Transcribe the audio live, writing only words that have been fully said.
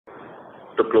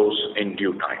to close in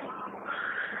due time.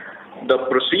 The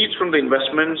proceeds from the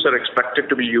investments are expected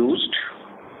to be used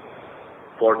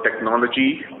for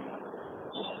technology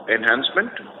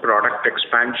enhancement, product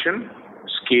expansion,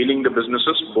 scaling the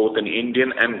businesses both in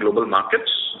Indian and global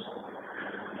markets,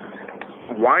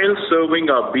 while serving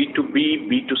our B2B,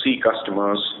 B2C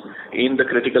customers in the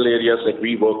critical areas that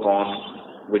we work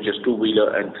on, which is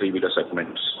two-wheeler and three-wheeler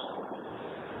segments,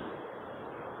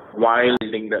 while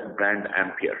building the brand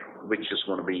Ampere, which is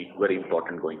going to be very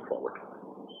important going forward.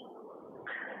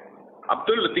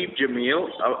 Abdul Latif Jameel,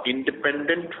 our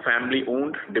independent,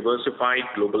 family-owned, diversified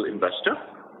global investor,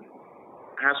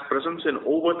 has presence in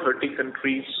over 30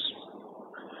 countries,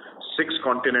 6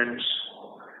 continents,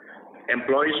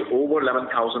 employs over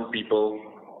 11,000 people.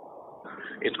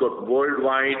 It's got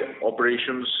worldwide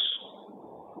operations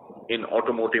in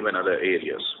automotive and other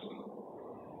areas.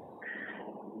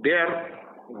 They are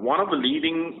one of the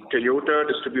leading Toyota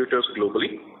distributors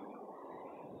globally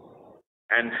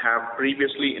and have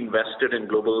previously invested in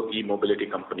global e-mobility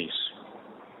companies.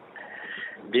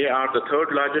 They are the third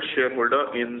largest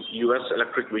shareholder in US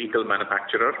electric vehicle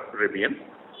manufacturer Rivian,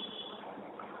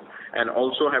 and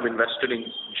also have invested in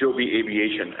Joby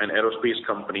Aviation, an aerospace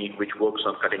company which works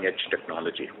on cutting-edge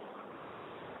technology.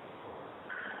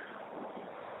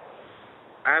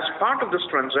 As part of this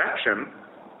transaction,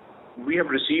 we have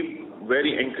received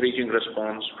very encouraging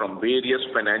response from various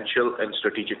financial and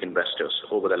strategic investors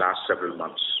over the last several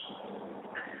months.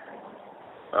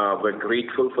 We're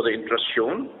grateful for the interest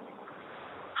shown.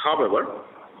 However,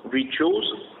 we chose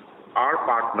our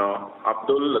partner,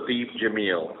 Abdul Latif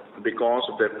Jameel, because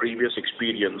of their previous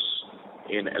experience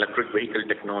in electric vehicle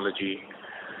technology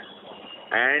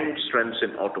and strengths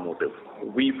in automotive.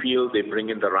 We feel they bring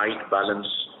in the right balance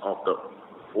of the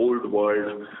old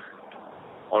world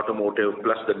automotive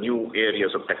plus the new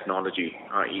areas of technology,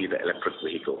 i.e. the electric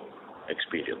vehicle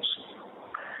experience.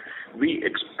 We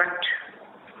expect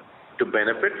to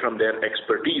benefit from their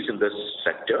expertise in this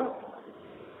sector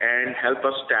and help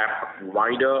us tap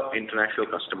wider international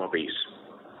customer base.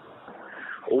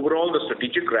 Overall, the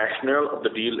strategic rationale of the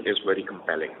deal is very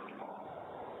compelling.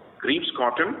 Greaves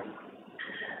Cotton,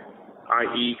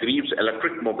 i.e. Greaves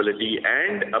Electric Mobility,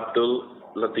 and Abdul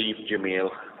Latif Jameel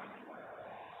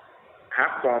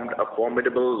have formed a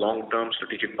formidable long-term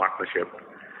strategic partnership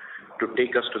to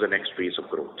take us to the next phase of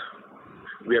growth.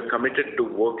 We are committed to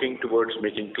working towards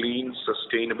making clean,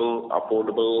 sustainable,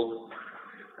 affordable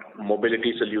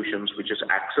mobility solutions which is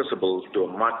accessible to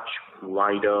a much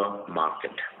wider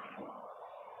market.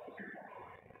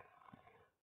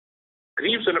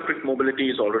 Greaves Electric Mobility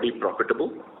is already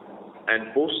profitable,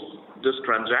 and post this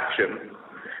transaction,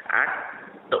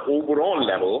 at the overall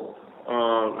level,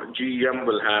 GEM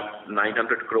will have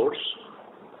 900 crores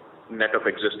net of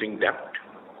existing debt,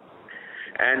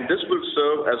 and this will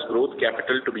serve as growth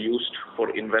capital to be used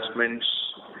for investments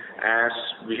as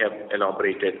we have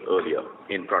elaborated earlier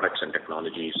in products and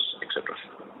technologies, etc.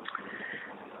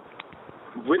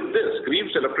 With this,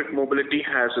 Greaves Electric Mobility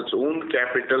has its own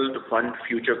capital to fund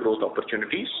future growth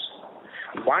opportunities,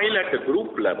 while at the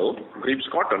group level, Greaves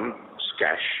Cotton's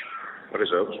cash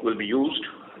reserves will be used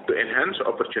to enhance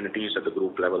opportunities at the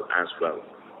group level as well.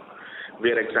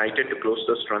 We are excited to close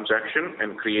this transaction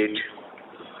and create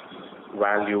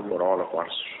value for all of our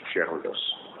shareholders.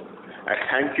 I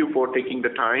thank you for taking the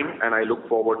time, and I look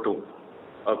forward to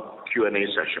a Q&A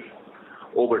session.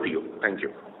 Over to you. Thank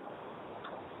you.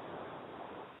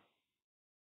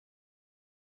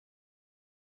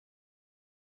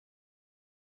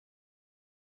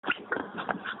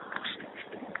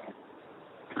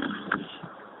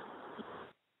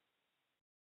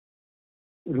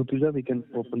 Rutuja, we can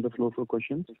open the floor for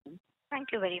questions. Thank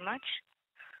you very much.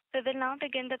 We will now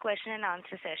begin the question and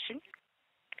answer session.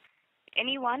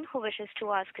 Anyone who wishes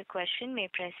to ask a question may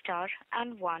press star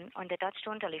and 1 on the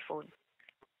touchtone telephone.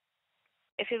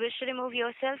 If you wish to remove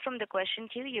yourself from the question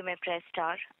queue, you may press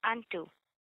star and 2.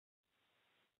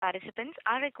 Participants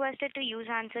are requested to use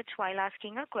handsets while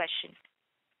asking a question.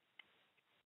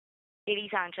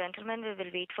 Ladies and gentlemen, we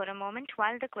will wait for a moment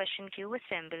while the question queue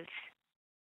assembles.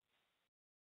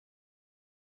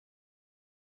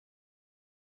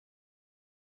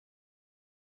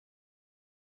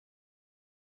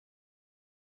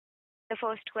 The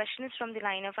first question is from the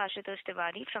line of Ashutosh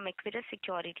Tiwari from Equirus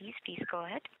Securities. Please go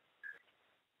ahead.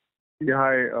 Yeah,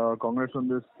 hi. Congrats on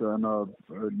this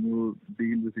new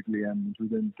deal, basically, and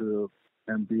student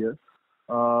Ampere.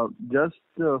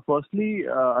 Firstly,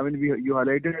 you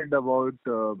highlighted about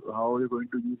how you're going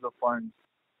to use the funds,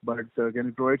 but can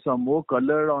you provide some more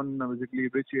color on basically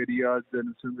which areas the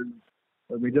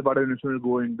major part of the investment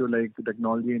will go into, like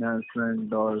technology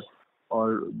enhancement or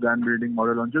or brand building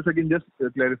model launches? I can just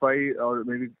clarify or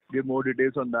maybe give more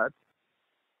details on that.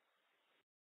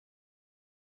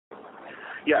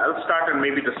 Yeah, I'll start and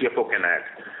maybe the CFO can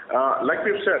add. Like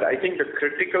we've said, I think the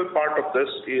critical part of this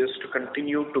is to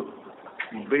continue to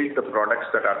build the products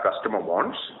that our customer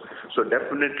wants. So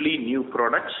definitely new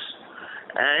products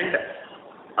and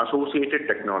associated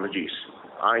technologies,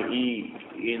 i.e.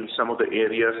 in some of the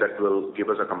areas that will give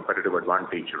us a competitive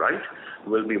advantage, right,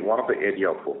 will be one of the area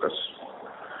of focus.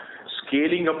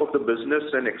 Scaling up of the business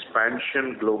and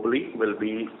expansion globally will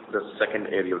be the second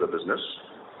area of the business,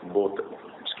 both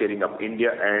scaling up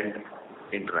India and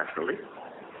internationally,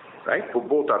 right, for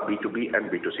both our B2B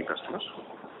and B2C customers.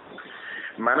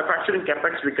 Manufacturing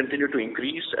capex we continue to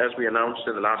increase. As we announced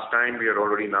in the last time, we are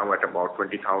already now at about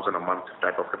 20,000 a month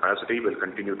type of capacity. We'll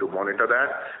continue to monitor that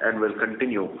and we'll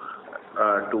continue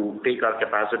to take our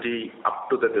capacity up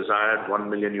to the desired 1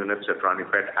 million units at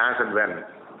Ranipet as and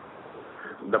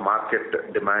when the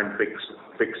market demand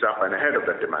picks up, and ahead of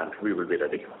that demand we will be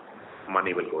ready.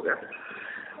 Money will go there.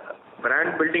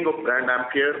 Brand building of brand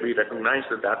Ampere, we recognize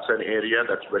that that's an area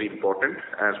that's very important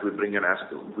as we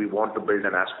we want to build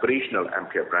an aspirational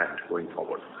Ampere brand going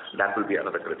forward. That will be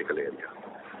another critical area.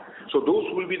 So those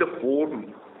will be the four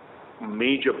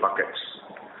major buckets.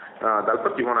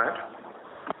 Dalpat, you want to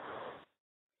add?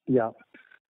 Yeah.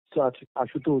 So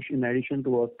Ashutosh, in addition to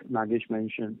what Nagesh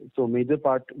mentioned, so major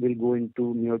part will go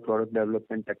into newer product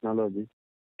development technology,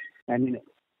 and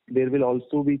there will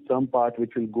also be some part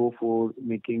which will go for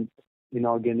making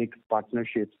inorganic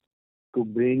partnerships to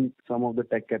bring some of the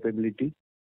tech capability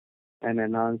and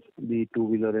enhance the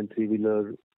two-wheeler and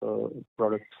three-wheeler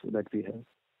products that we have.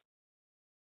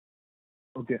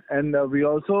 Okay, and we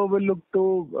also will look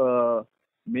to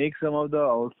make some of the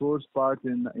outsourced parts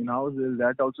in-house. Will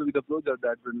that also be the approach, or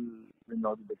that will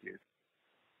not be the case?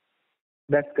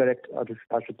 That's correct,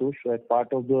 Ashutosh. As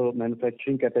part of the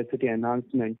manufacturing capacity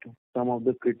enhancement, some of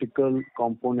the critical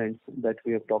components that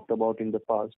we have talked about in the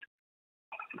past,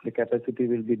 the capacity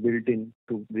will be built in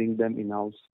to bring them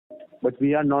in-house. But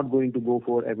we are not going to go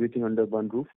for everything under one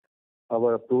roof.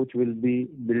 Our approach will be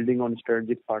building on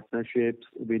strategic partnerships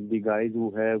with the guys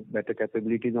who have better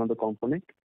capabilities on the component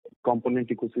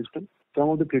ecosystem. Some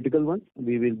of the critical ones,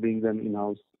 we will bring them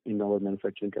in-house in our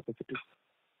manufacturing capacity.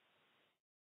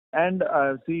 And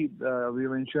we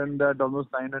mentioned that almost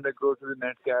 900 crores is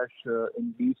net cash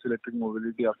in Greaves Electric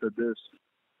Mobility after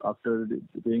the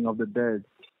paying of the debt.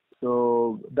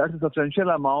 So that's a substantial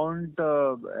amount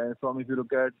from, if you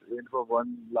look at it for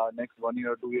next 1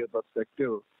 year or 2 year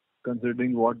perspective,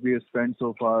 considering what we have spent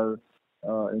so far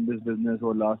in this business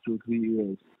over the last 2-3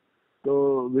 years.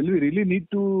 So will we really need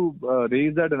to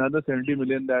raise that another 70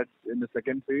 million that in the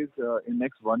second phase in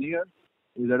next 1 year?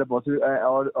 Is that a possibility,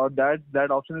 or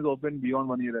that option is open beyond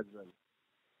 1 year as well?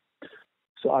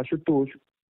 So Ashutosh,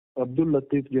 Abdul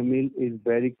Latif Jameel is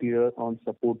very clear on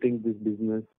supporting this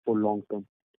business for long term.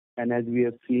 And as we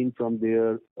have seen from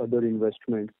their other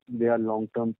investments, they are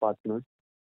long-term partners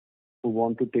who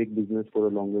want to take business for a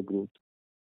longer growth.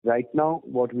 Right now,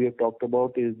 what we have talked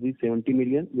about is the 70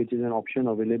 million, which is an option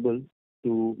available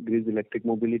to Greaves Electric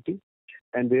Mobility,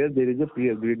 and there is a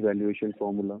pre-agreed valuation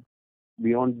formula.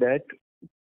 Beyond that,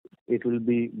 it will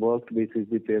be worked basis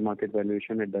the fair market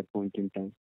valuation at that point in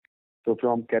time. So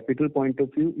from capital point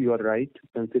of view, you are right.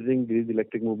 Considering Greaves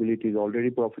Electric Mobility is already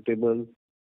profitable,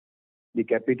 the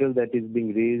capital that is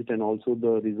being raised and also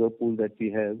the reserve pool that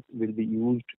we have will be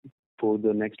used for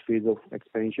the next phase of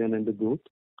expansion and the growth.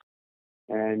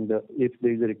 And if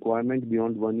there is a requirement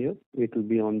beyond 1 year, it will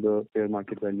be on the fair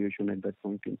market valuation at that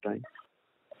point in time.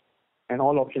 And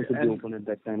all options will be open at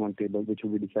that time on table, which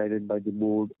will be decided by the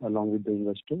board along with the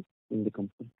investor in the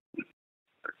company.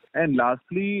 And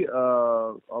lastly,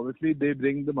 obviously they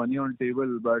bring the money on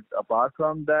table, but apart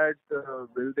from that,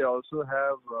 will they also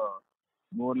have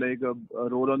more like a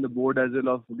role on the board as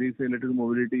well of Greaves Electric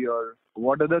Mobility, or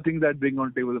what other things that bring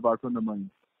on table apart from the money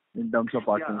in terms of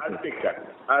partnership? Yeah,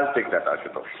 I'll take that,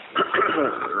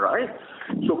 Ashutosh. Right.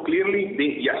 So clearly,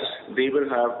 they will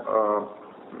have,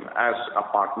 as a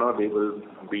partner, they will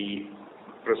be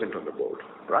present on the board,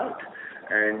 right?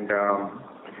 And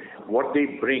what they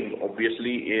bring,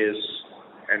 obviously, is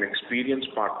an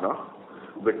experienced partner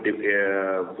with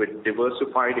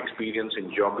diversified experience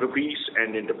in geographies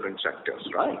and in different sectors,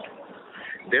 right?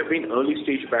 There have been early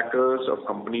stage backers of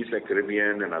companies like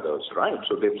Rivian and others, right?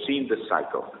 So they've seen this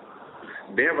cycle.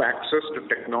 They have access to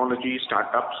technology,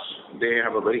 startups. They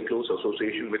have a very close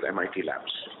association with MIT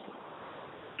Labs,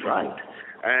 right?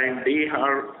 And they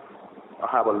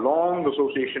have a long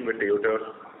association with Toyota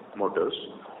Motors.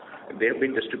 They have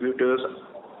been distributors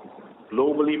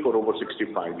globally for over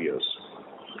 65 years.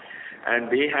 and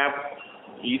they have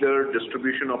either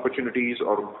distribution opportunities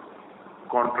or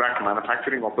contract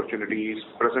manufacturing opportunities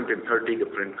present in 30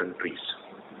 different countries,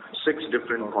 6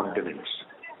 different continents.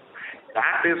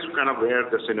 That is kind of where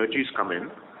the synergies come in,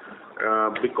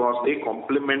 because they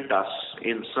complement us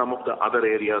in some of the other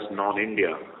areas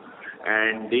non-India,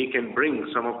 and they can bring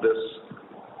some of this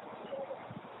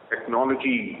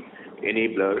technology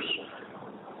enablers,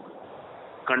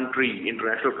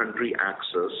 international country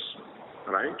access,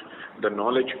 right? The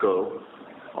knowledge curve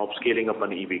of scaling up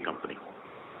an EV company.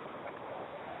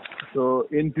 So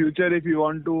in future, if you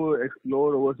want to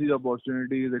explore overseas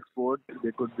opportunities, export,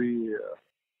 they could be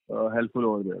helpful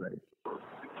over there, right?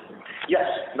 Yes,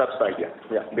 that's the idea.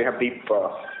 Yeah, they have deep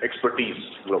expertise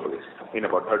globally in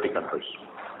about 30 countries.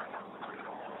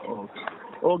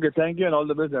 Okay, thank you and all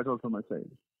the best. That's all from my side.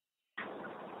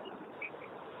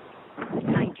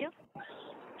 Thank you.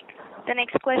 The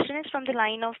next question is from the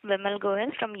line of Vimal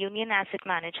Gohil from Union Asset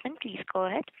Management. Please go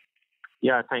ahead.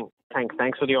 Yeah,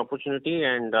 thanks for the opportunity,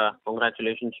 and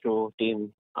congratulations to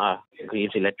team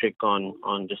Greaves Electric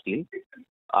on this deal.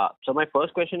 So my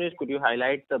first question is, could you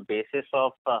highlight the basis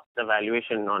of the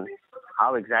valuation, on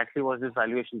how exactly was this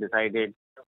valuation decided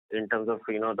in terms of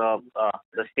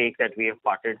the stake that we have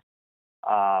parted?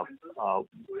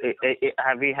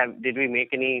 Did we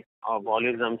make any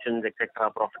volume assumptions,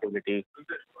 etc., profitability?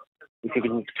 If you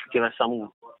can give us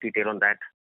some detail on that.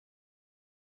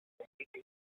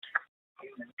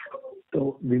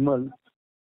 So, Vimal,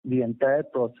 the entire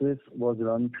process was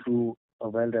run through a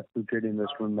well-reputed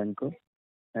investment banker,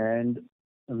 and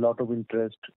a lot of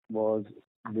interest was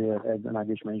there, as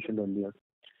Nagesh mentioned earlier.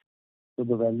 So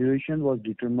the valuation was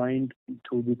determined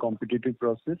through the competitive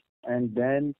process, and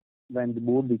then when the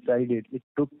board decided, it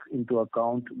took into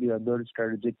account the other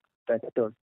strategic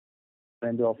factors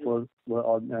when the offers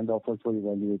were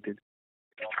evaluated.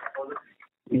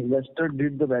 The investor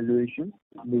did the valuation.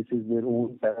 This is their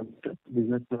own parameter.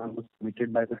 Business plan was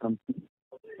submitted by the company,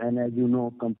 and as you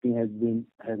know, company has been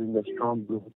having a strong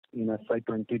growth. In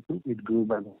FY22, it grew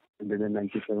by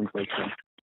 197%.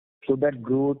 So that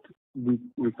growth, the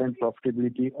recent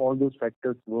profitability, all those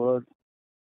factors were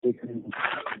taken into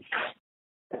consideration.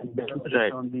 And then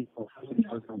right. On the offer,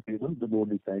 the board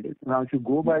decided. Now, if you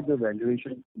go by the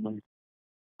valuation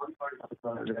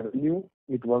revenue,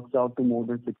 it works out to more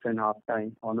than 6.5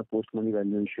 times on a post-money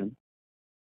valuation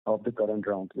of the current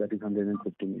round, that is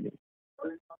 150 million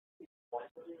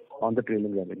on the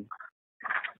trailing revenue.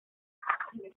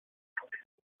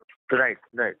 Right.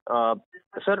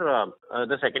 Sir,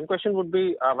 the second question would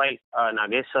be, while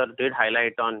Nagesh sir did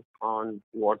highlight on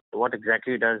what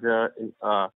exactly does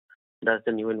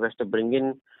the new investor bring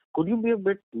in, could you be a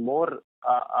bit more,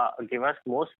 give us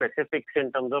more specifics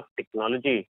in terms of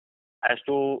technology as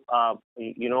to,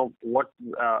 what,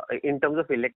 in terms of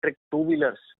electric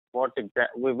two-wheelers,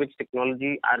 which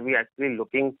technology are we actually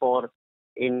looking for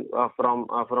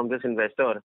from this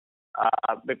investor?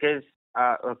 Because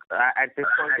at this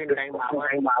point in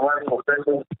time,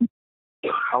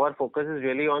 our focus is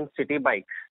really on city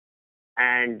bikes,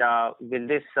 and will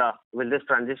this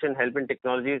transition help in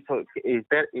technology? So,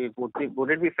 would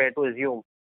it be fair to assume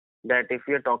that if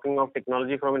we are talking of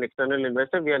technology from an external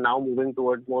investor, we are now moving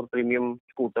towards more premium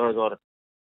scooters or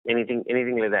anything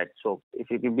like that? So, if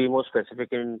you could be more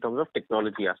specific in terms of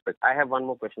technology aspect. I have one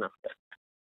more question after that.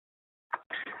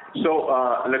 So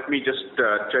let me just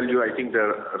tell you, I think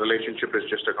the relationship is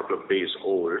just a couple of days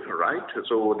old, right?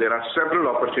 So there are several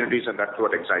opportunities, and that's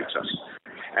what excites us.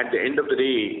 At the end of the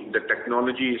day, the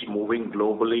technology is moving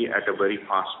globally at a very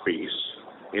fast pace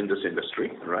in this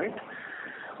industry, right?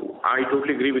 I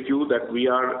totally agree with you that we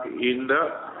are in the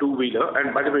two-wheeler,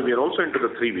 and by the way, we are also into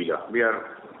the three-wheeler.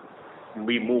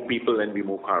 We move people and we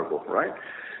move cargo, right?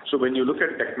 So when you look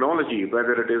at technology,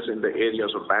 whether it is in the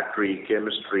areas of battery,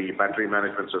 chemistry, battery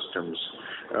management systems,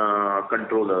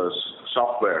 controllers,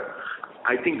 software,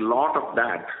 I think a lot of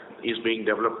that is being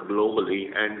developed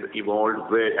globally and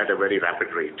evolved at a very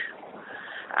rapid rate.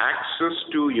 Access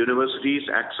to universities,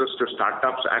 access to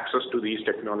startups, access to these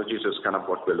technologies is kind of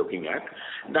what we're looking at.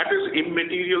 That is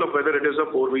immaterial of whether it is a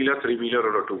four-wheeler, three-wheeler,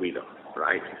 or a two-wheeler,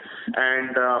 right?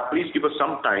 And please give us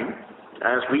some time.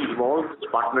 As we evolve this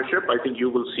partnership, I think you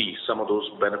will see some of those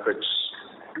benefits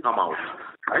come out,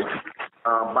 right?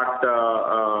 But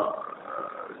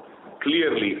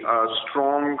clearly, a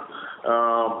strong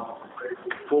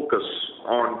focus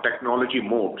on technology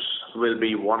modes will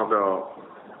be one of the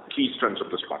key strengths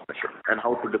of this partnership, and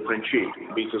how to differentiate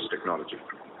basis technology.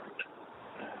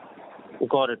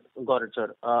 Got it,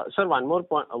 sir. Sir, one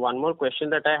more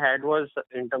question that I had was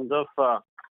in terms of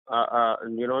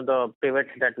the pivot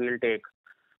that we'll take.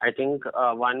 I think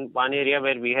one area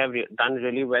where we have done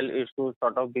really well is to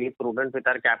sort of be prudent with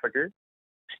our capital,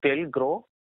 still grow,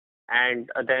 and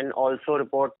then also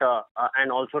report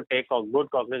and also take a good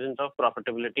cognizance of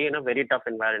profitability in a very tough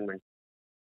environment.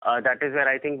 That is where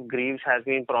I think Greaves has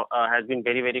been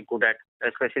very, very good at,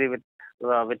 especially with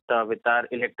our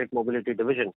electric mobility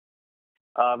division.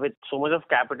 With so much of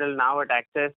capital now at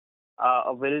Access,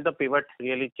 will the pivot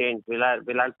really change? Will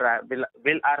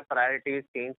our priorities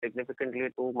change significantly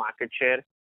to market share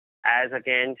as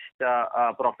against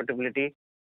profitability?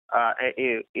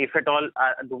 If at all,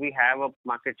 do we have a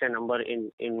market share number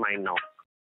in mind now?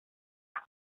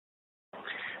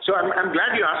 So I'm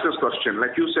glad you asked this question.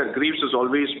 Like you said, Greaves has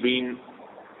always been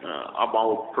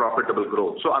about profitable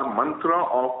growth. So our mantra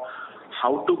of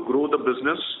how to grow the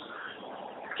business,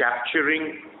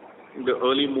 capturing the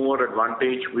early mover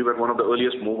advantage, we were one of the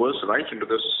earliest movers, right, into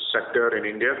this sector in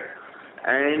India,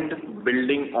 and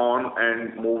building on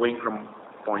and moving from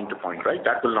point to point, right?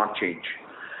 That will not change.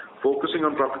 Focusing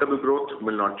on profitable growth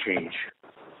will not change.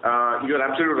 You're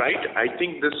absolutely right. I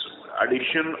think this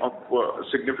addition of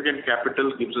significant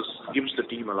capital gives the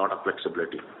team a lot of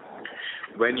flexibility.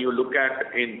 When you look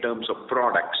at in terms of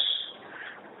products,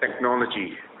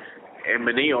 technology,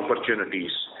 M&A opportunities,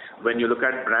 when you look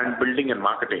at brand building and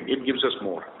marketing, it gives us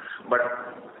more. But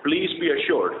please be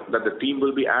assured that the team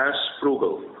will be as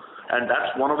frugal. And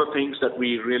that's one of the things that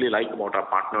we really like about our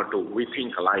partner too. We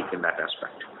think alike in that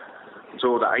aspect.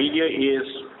 So the idea is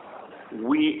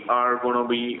we are going to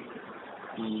be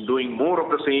doing more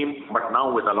of the same, but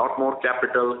now with a lot more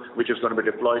capital, which is going to be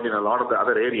deployed in a lot of the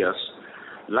other areas,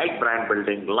 like brand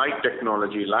building, like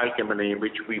technology, like M&A,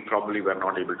 which we probably were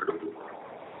not able to do.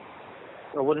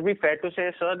 Would it be fair to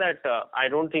say, sir, that I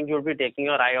don't think you'll be taking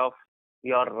your eye off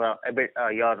your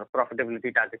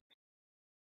profitability targets?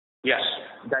 Yes.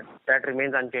 That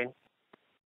remains unchanged?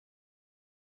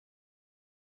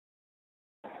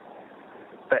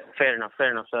 Fair enough,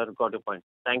 sir. Got your point.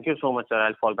 Thank you so much, sir.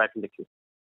 I'll fall back in the queue.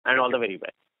 And all the very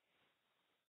best.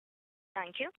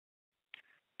 Thank you.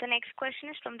 The next question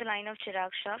is from the line of Chirag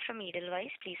Shah from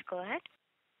Edelweiss. Please go ahead.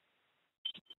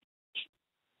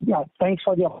 Yeah, thanks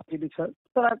for the opportunity, sir.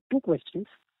 So I have two questions.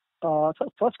 So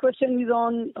first question is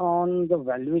on the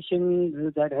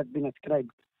valuation that has been ascribed.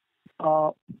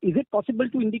 Is it possible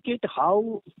to indicate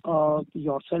how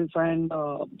yourself and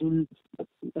Abdul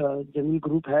Jameel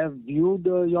Group have viewed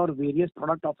your various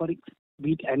product offerings,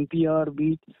 be it NPR,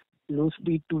 be it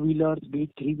low-speed two-wheelers, be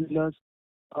it three-wheelers,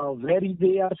 where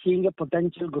they are seeing a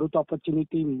potential growth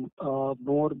opportunity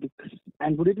more?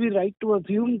 And would it be right to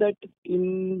assume that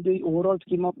in the overall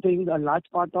scheme of things, a large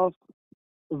part of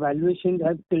valuation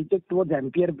has tilted towards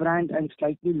Ampere brand and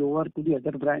slightly lower to the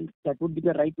other brands? That would be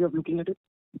the right way of looking at it?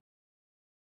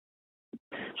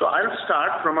 So I'll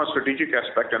start from a strategic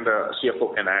aspect, and the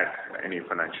CFO can add any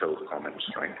financial comments,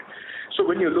 right? So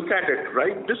when you look at it,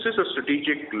 right, this is a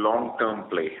strategic long-term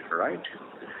play, right?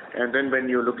 And then when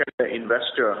you look at the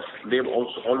investor, they've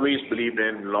also always believed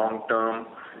in long-term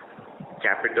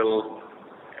capital,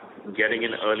 getting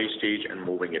in early stage and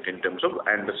moving it in terms of,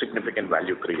 and the significant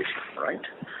value creation, right?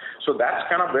 So that's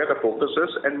kind of where the focus is.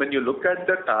 And when you look at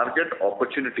the target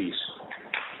opportunities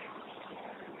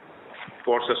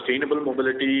for sustainable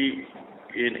mobility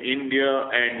in India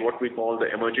and what we call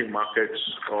the emerging markets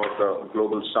or the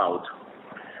global south,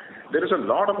 there is a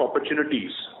lot of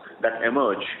opportunities that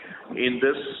emerge in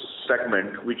this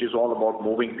segment, which is all about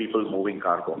moving people, moving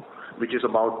cargo, which is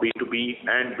about B2B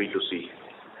and B2C.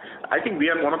 I think we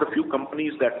are one of the few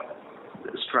companies that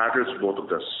straddles both of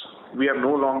this. We are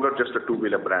no longer just a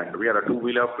two-wheeler brand. We are a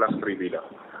two-wheeler plus three-wheeler.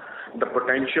 The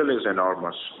potential is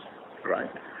enormous, right?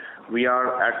 We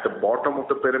are at the bottom of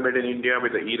the pyramid in India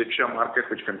with the e-rickshaw market,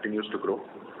 which continues to grow.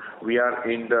 We are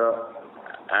in the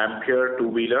Ampere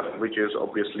two-wheeler, which is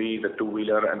obviously the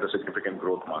two-wheeler and the significant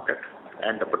growth market,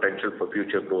 and the potential for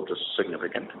future growth is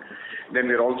significant. Then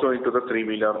we're also into the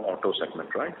three-wheeler auto segment,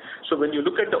 right? So when you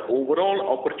look at the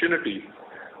overall opportunity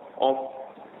of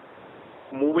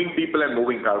moving people and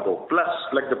moving cargo, plus,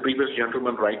 like the previous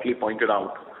gentleman rightly pointed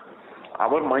out,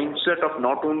 our mindset of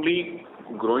not only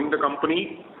growing the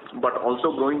company, but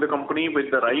also growing the company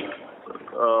with the right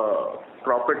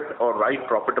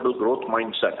profitable growth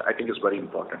mindset, I think is very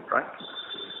important, right?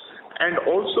 And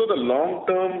also the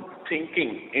long-term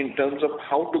thinking in terms of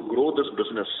how to grow this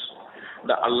business,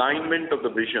 the alignment of the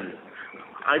vision.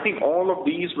 I think all of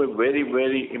these were very,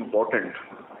 very important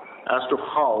as to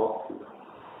how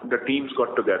the teams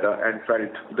got together and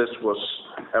felt this was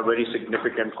a very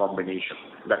significant combination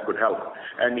that could help.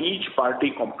 And each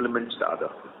party complements the other.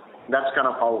 That's kind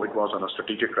of how it was on a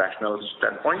strategic rational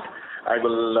standpoint. I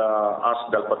will ask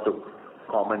Dalpat to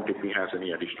comment if he has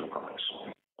any additional comments.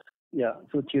 Yeah.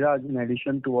 So Chirag, in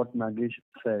addition to what Nagesh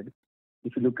said,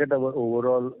 if you look at our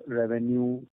overall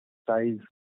revenue size,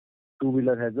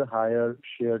 two-wheeler has a higher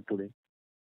share today.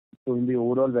 So in the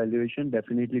overall valuation,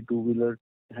 definitely two-wheeler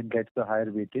gets a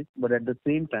higher weightage. But at the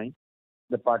same time,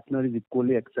 the partner is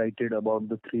equally excited about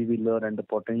the three-wheeler and the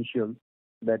potential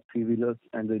that three-wheelers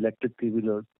and the electric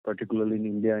three-wheelers, particularly in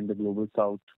India and the global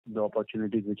south, the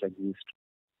opportunities which exist.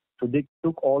 So they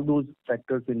took all those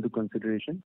factors into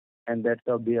consideration, and that's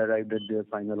how they arrived at their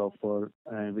final offer,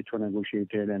 which were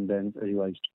negotiated and then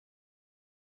revised.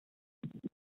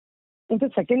 And the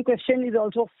second question is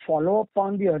also follow up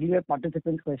on the earlier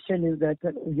participant's question, is that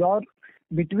your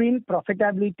between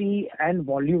profitability and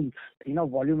volumes,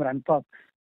 volume ramp up,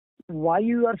 why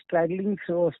you are struggling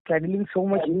so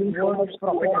much towards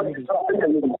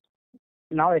profitability?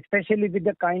 Now, especially with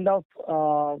the kind of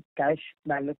cash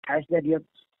that you have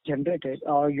generated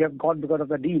or you have got because of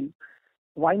the deal,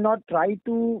 why not try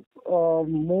to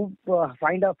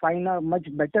find a much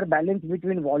better balance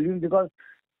between volume, because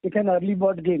it's an early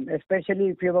bird game, especially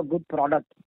if you have a good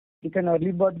product. It's an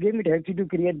early bird game. It helps you to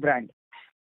create brand.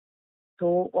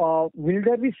 So will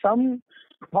there be some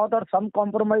thought or some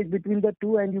compromise between the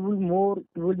two, and you will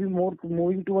be more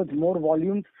moving towards more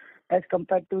volumes as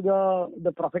compared to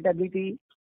the profitability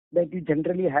that you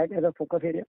generally had as a focus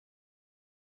area?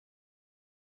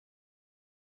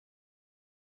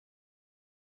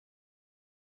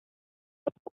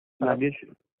 Nagesh?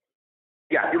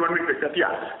 Yeah, you want me to take that? Yeah.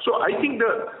 So I think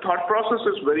the thought process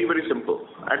is very, very simple.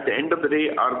 At the end of the day,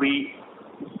 are we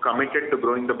committed to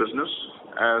growing the business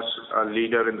as a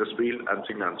leader in this field? And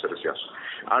the answer is yes.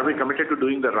 Are we committed to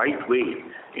doing the right way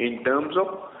in terms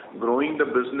of growing the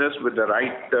business with the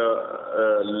right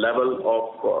level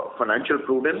of financial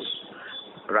prudence,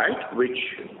 right, which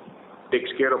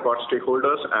takes care of our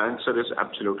stakeholders? Answer is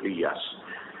absolutely yes.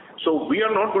 So we are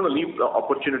not going to leave the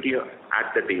opportunity at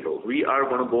the table. We are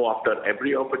going to go after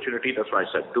every opportunity. That's why I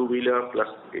said two-wheeler plus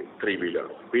three-wheeler,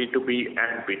 B2B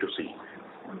and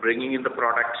B2C. Bringing in the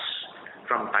products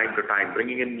from time to time,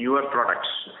 bringing in newer products,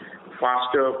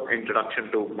 faster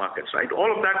introduction to markets, right? All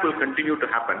of that will continue to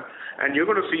happen, and you're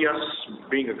going to see us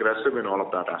being aggressive in all of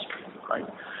that aspect, right?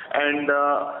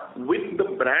 And with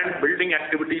the brand building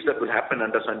activities that will happen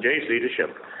under Sanjay's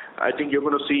leadership, I think you're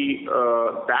going to see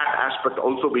that aspect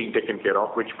also being taken care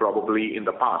of, which probably in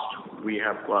the past we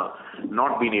have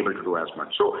not been able to do as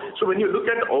much. So when you look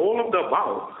at all of the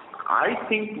above, I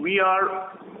think we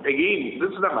are, again, this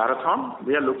is a marathon.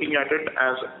 We are looking at it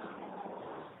as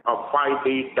a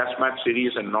 5-day test match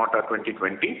series and not a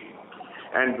 2020.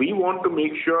 And we want to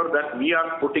make sure that we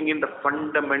are putting in the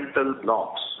fundamental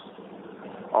blocks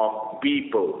of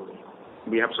people.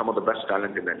 We have some of the best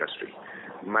talent in the industry.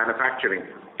 Manufacturing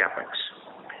capex,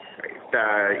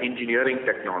 right? Engineering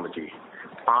technology,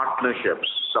 partnerships,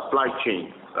 supply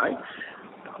chain, right?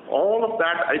 All of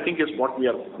that, I think, is what we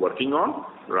are working on,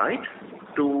 right,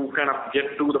 to kind of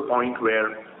get to the point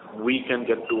where we can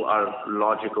get to our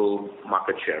logical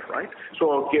market share, right?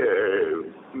 So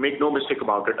make no mistake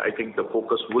about it. I think the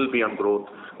focus will be on growth.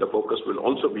 The focus will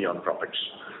also be on profits.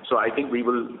 So I think we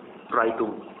will try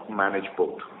to manage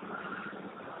both.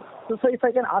 So if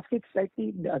I can ask it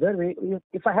slightly the other way,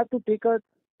 if I have to take a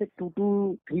 2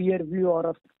 to 3 year view or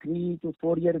a 3 to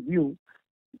 4 year view,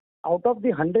 out of the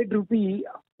 100 rupee,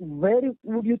 where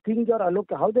would you think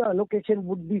how the allocation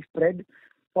would be spread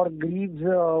for Greaves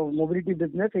mobility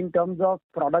business in terms of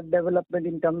product development,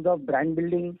 in terms of brand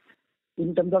building,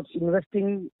 in terms of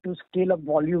investing to scale up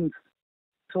volumes?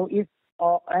 So if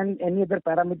and any other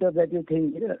parameters that you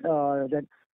think that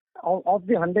of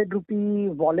the 100 rupee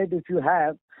wallet, if you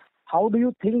have, how do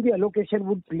you think the allocation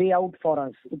would play out for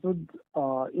us? It would,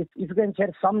 if you can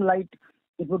share some light,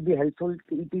 it would be helpful.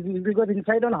 Because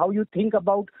insight on how you think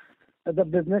about the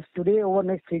business today over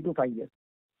next 3 to 5 years.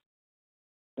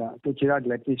 Yeah. So Chirag,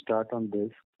 let me start on this.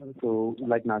 So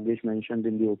like Nagesh mentioned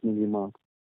in the opening remarks,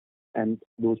 and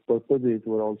those purposes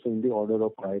were also in the order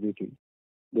of priority.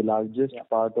 The largest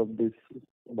part of this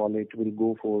wallet will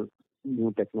go for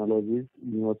new technologies,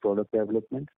 newer product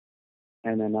development,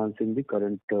 and enhancing the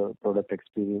current product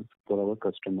experience for our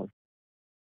customers.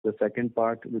 The second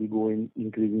part will go in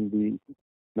increasing the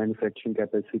manufacturing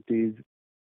capacities,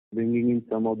 bringing in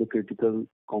some of the critical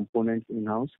components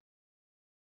in-house.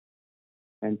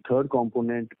 And third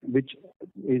component, which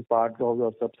is part of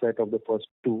the subset of the first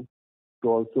two, to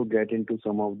also get into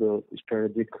some of the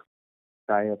strategic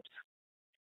tie-ups,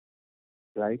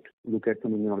 right? Look at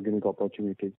some inorganic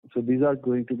opportunities. So these are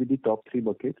going to be the top 3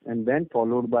 buckets, and then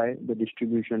followed by the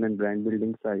distribution and brand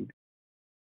building side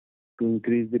to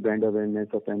increase the brand awareness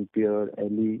of Ampere,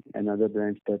 Ellie, and other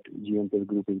brands that GMPL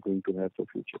Group is going to have for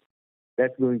future.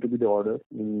 That's going to be the order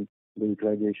in the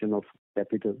utilization of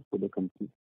capital for the company.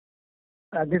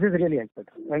 This is really helpful.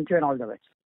 Thank you and all the best.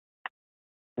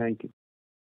 Thank you.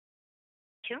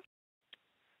 Thank you.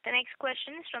 The next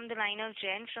question is from the line of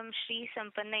Jen from Sri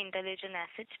Sampanna Intelligent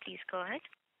Assets. Please go ahead.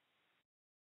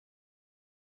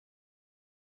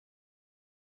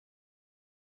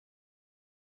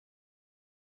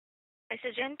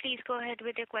 Mr. Jen, please go ahead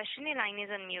with your question. Your line is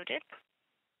unmuted.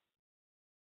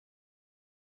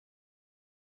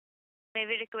 May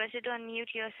we request you to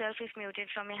unmute yourself if muted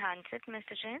from your handset,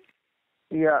 Mr. Jen?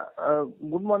 Yeah.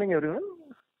 Good morning, everyone,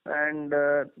 and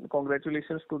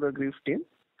congratulations to the Greaves team.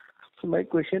 So my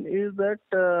question is that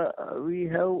we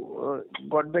have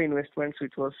got the investments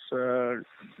which was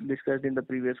discussed in the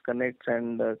previous connects,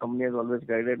 and the company has always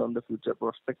guided on the future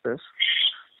prospectus.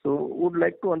 So would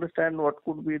like to understand what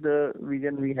could be the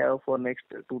vision we have for next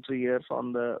 2-3 years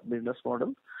on the business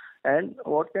model, and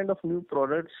what kind of new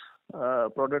products,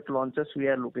 product launches we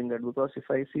are looking at. Because if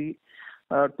I see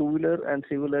two-wheeler and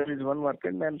three-wheeler is one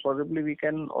market, then possibly we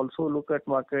can also look at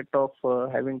market of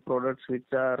having products which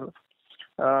are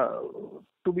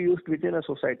to be used within a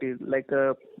society, like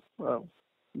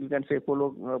you can say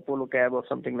polo cab or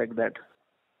something like that.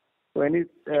 So any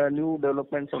new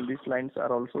developments on these lines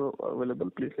are also available.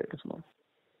 Please let us know.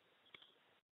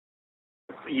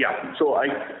 Yeah. So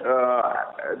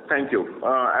thank you.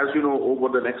 As you know, over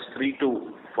the next 3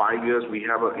 to 5 years, we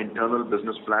have an internal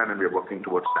business plan, and we are working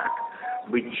towards that,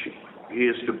 which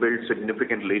is to build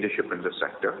significant leadership in this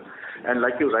sector. And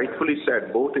like you rightfully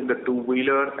said, both in the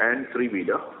two-wheeler and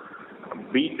three-wheeler,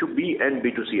 B2B and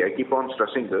B2C. I keep on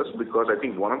stressing this because I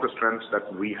think one of the strengths that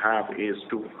we have is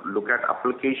to look at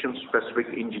application-specific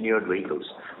engineered vehicles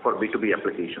for B2B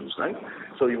applications, right?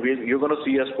 So you're going to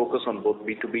see us focus on both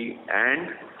B2B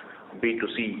and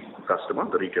B2C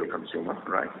customer, the retail consumer,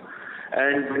 right?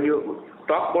 And when you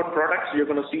talk about products, you're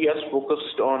going to see us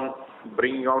focused on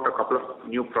bringing out a couple of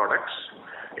new products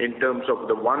in terms of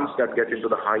the ones that get into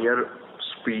the higher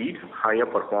speed, higher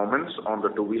performance on the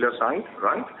two-wheeler side,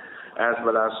 right? As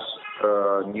well as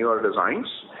newer designs.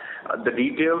 The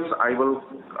details, I will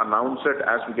announce it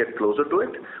as we get closer to it,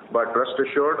 but rest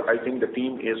assured, I think the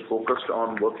team is focused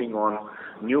on working on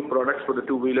new products for the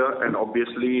two-wheeler and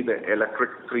obviously the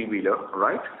electric three-wheeler,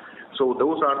 right? So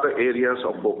those are the areas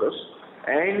of focus.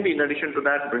 And in addition to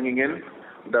that, bringing in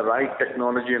the right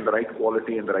technology and the right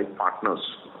quality and the right partners,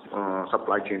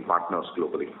 supply chain partners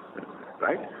globally,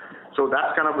 right? So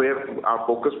that's kind of where our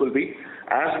focus will be.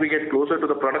 As we get closer to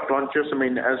the product launches, I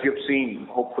mean, as you've seen,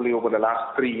 hopefully over the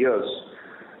last 3 years,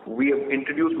 we have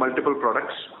introduced multiple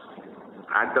products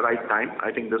at the right time.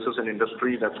 I think this is an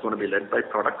industry that's going to be led by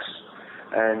products,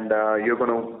 and you're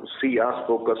going to see us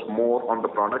focus more on the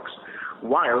products.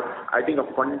 While I think a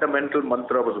fundamental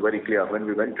mantra was very clear when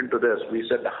we went into this, we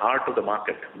said the heart of the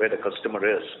market, where the customer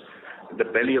is, the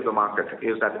belly of the market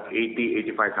is at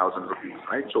 85,000 rupees,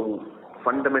 right? So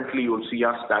fundamentally, you'll see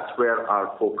us, that's where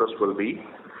our focus will be.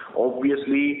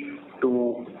 Obviously,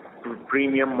 to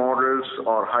premium models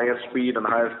or higher speed and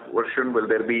higher version, will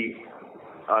there be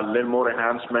a little more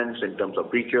enhancements in terms of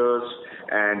features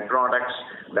and products?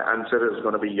 The answer is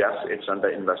going to be yes, it's under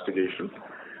investigation.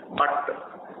 But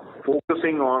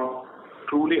focusing on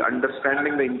truly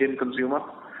understanding the Indian consumer,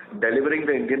 delivering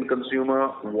the Indian consumer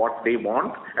what they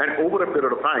want, and over a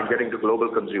period of time getting to global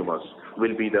consumers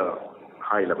will be the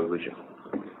high-level vision.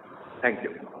 Thank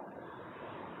you.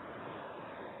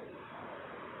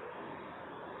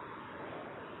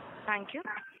 Thank you.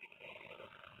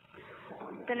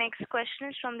 The next question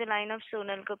is from the line of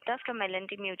Sonal Gupta from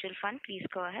L&T Mutual Fund. Please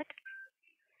go ahead.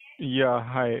 Yeah,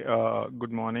 hi.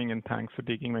 Good morning, and thanks for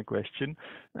taking my question.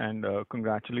 And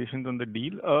congratulations on the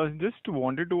deal. Just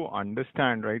wanted to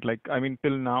understand, right? Like, I mean,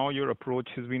 till now your approach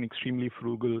has been extremely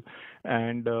frugal,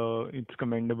 and it's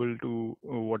commendable to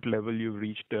what level you've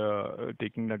reached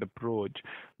taking that approach.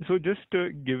 So just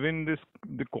given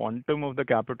the quantum of the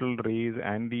capital raise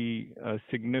and the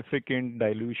significant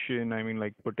dilution, I mean,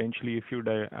 like potentially if you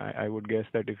I would guess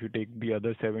that if you take the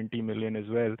other 70 million as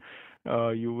well,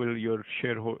 your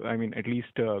I mean, at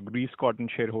least Greaves Cotton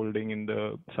shareholding in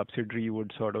the subsidiary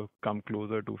would sort of come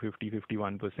closer to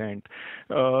 50-51%.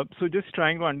 So just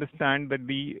trying to understand that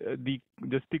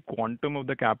just the quantum of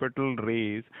the capital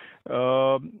raise.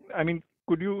 I mean,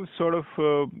 could you sort of?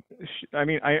 I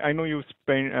mean, I know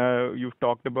you've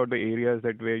talked about the areas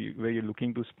where you're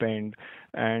looking to spend,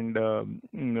 and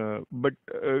but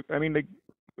I mean, like.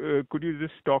 Could you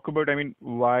just talk about, I mean,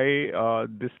 why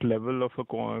this level of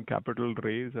a capital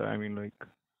raise? I mean, like.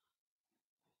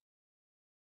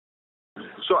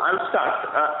 So I'll start.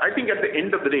 I think at the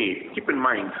end of the day, keep in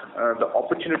mind the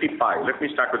opportunity pie. Let me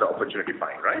start with the opportunity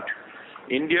pie, right?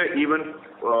 India, even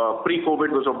pre-COVID,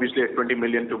 was obviously a 20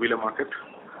 million two-wheeler market.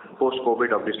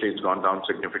 Post-COVID, obviously, it's gone down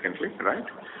significantly, right?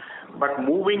 But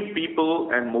moving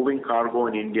people and moving cargo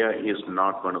in India is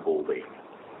not going to go away,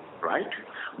 right?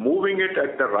 Moving it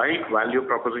at the right value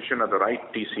proposition, at the right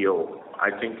TCO,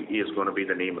 I think is going to be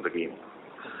the name of the game.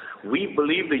 We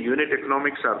believe the unit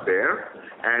economics are there,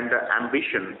 and the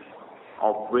ambition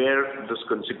of where this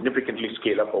can significantly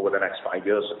scale up over the next 5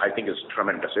 years, I think is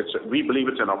tremendous. We believe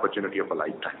it's an opportunity of a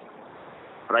lifetime,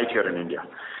 right here in India.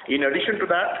 In addition to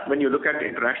that, when you look at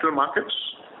international markets,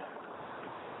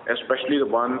 especially the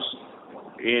ones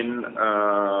in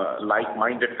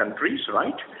like-minded countries,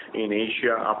 right? In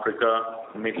Asia,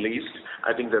 Africa, Middle East,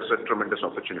 I think there's a tremendous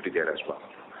opportunity there as well.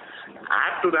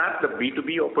 Add to that the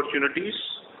B2B opportunities,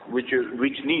 which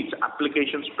needs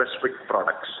application-specific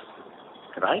products,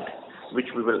 right? Which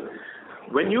we will.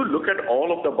 When you look at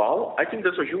all of the above, I think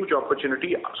there's a huge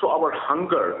opportunity. So our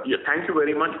hunger, thank you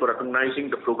very much for recognizing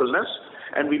the frugalness,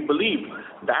 and we believe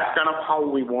that's kind of how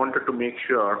we wanted to make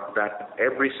sure that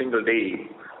every single day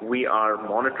we are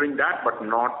monitoring that, but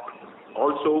not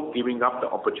also giving up the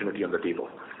opportunity on the table.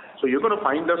 So you're going to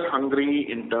find us hungry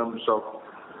in terms of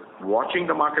watching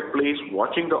the marketplace,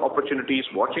 watching the opportunities,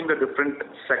 watching the different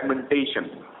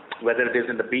segmentation, whether it is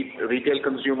in the retail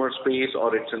consumer space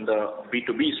or it's in the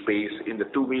B2B space, in the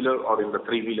two-wheeler or in the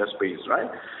three-wheeler space, right?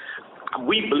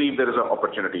 We believe there is an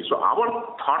opportunity. So our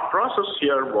thought process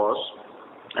here was,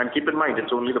 and keep in mind,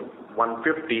 it's only the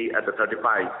 150 at the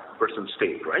 35%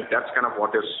 stake, right? That's kind of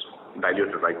what is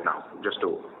diluted right now, just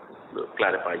to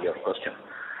clarify your question,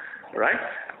 right?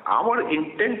 Our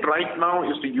intent right now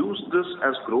is to use this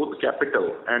as growth capital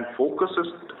and focus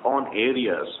it on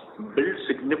areas, build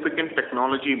significant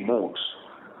technology moats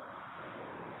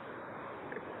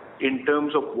in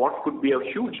terms of what could be a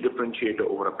huge differentiator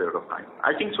over a period of time.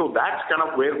 I think so that's kind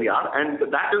of where we are, and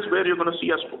that is where you're going to see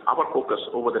our focus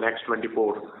over the next 24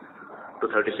 to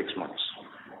 36 months.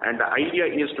 And the idea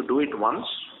is to do it once.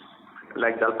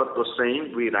 Like Dalpat was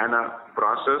saying, we ran a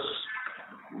process.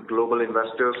 Global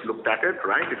investors looked at it,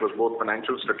 right? It was both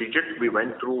financial, strategic. We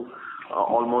went through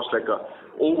almost like a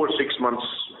over 6 months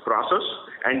process,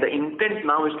 and the intent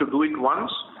now is to do it once,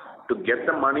 to get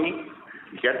the money,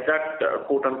 get that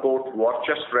quote-unquote war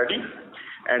chest ready,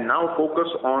 and now focus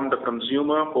on the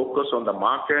consumer, focus on the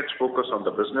markets, focus on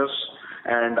the business,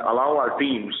 and allow our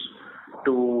teams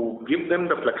to give them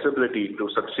the flexibility to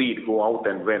succeed, go out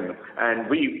and win. And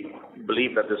we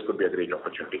believe that this could be a great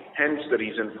opportunity. Hence the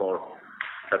reason for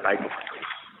the type of.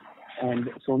 And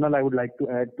Sonal, I would like to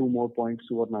add 2 more points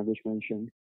to what Nagesh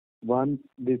mentioned. One,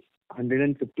 this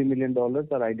 $150 million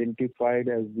are identified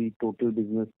as the total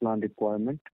business plan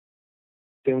requirement.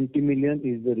 70 million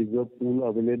is the reserve pool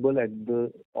available at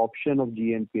the option of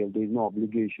GNPL. There is no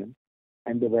obligation.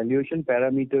 And the valuation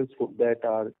parameters for that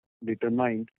are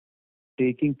determined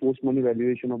taking post-money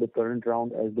valuation of the current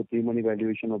round as the pre-money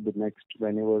valuation of the next,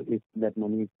 whenever if that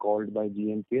money is called by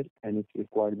GNPL and it's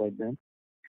required by them,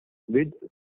 with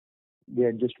the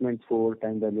adjustment for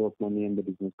time value of money and the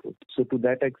business growth. So to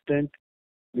that extent,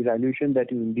 the valuation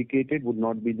that you indicated would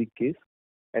not be the case.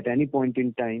 At any point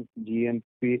in time,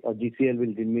 GMP or GCL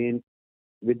will remain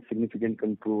with significant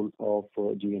control of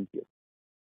GNPL.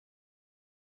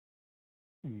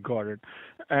 Got it.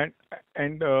 And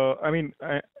I mean,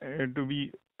 I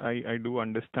do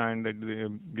understand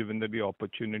that given that the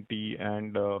opportunity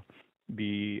and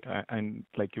and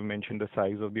like you mentioned, the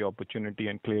size of the opportunity,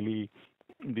 and clearly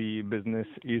the business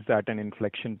is at an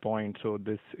inflection point, so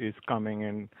this is coming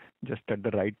in just at the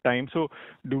right time. So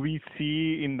do we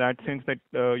see in that sense that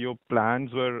your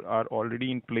plans are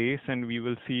already in place and we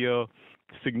will see a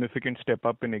significant step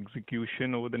up in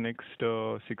execution over the next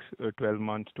 12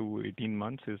 months to 18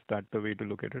 months? Is that the way to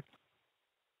look at it?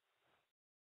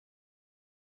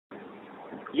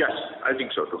 Yes, I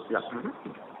think so too. Yeah.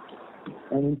 Mm-hmm.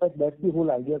 And in fact, that's the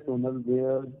whole idea, Sonal,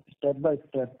 where step by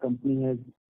step company has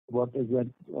what is that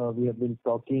we have been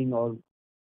talking or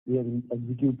we have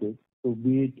executed. So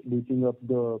be it beefing up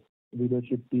the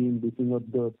leadership team, beefing up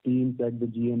the teams at the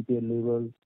GNPL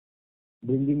level,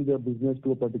 bringing the business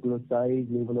to a particular size,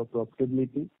 level of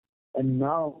profitability, and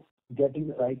now getting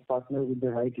the right partner with the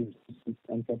right resources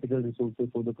and capital resources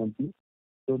for the company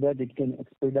so that it can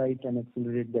expedite and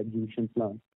accelerate the execution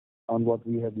plan on what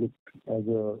we have looked as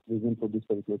a vision for this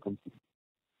particular company.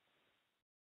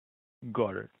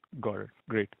 Got it.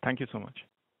 Great. Thank you so much.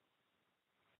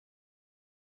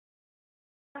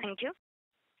 Thank you.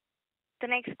 The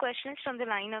next question is from the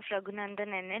line of Raghunandan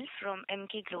NL from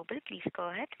MK Global. Please go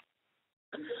ahead.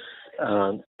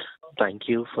 Thank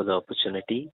you for the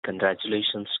opportunity.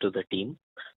 Congratulations to the team.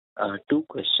 Two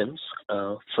questions.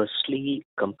 Firstly,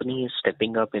 company is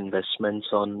stepping up investments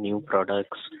on new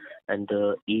products and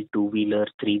the e-two-wheeler,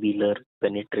 three-wheeler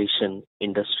penetration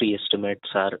industry estimates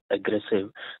are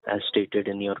aggressive as stated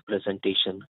in your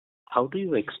presentation. How do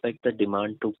you expect the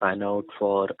demand to pan out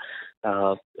for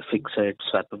fixed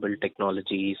swappable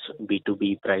technologies,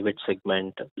 B2B private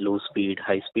segment, low speed,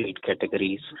 high speed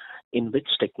categories? In which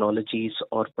technologies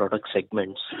or product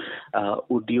segments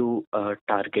would you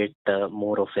target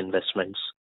more of investments?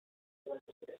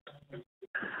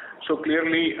 So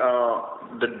clearly,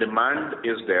 the demand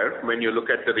is there. When you look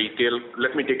at the retail,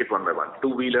 let me take it one by one.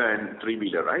 Two-wheeler and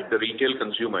three-wheeler, right? The retail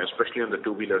consumer, especially on the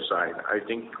two-wheeler side, I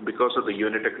think because of the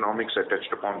unit economics I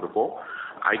touched upon before,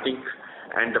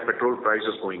 and the petrol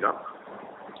prices going up,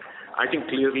 I think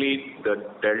clearly the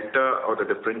delta or the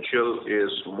differential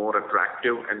is more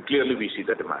attractive, and clearly we see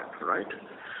the demand, right?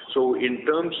 So in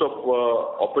terms of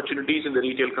opportunities in the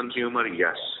retail consumer,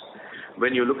 yes.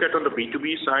 When you look at on the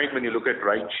B2B side, when you look at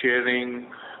ride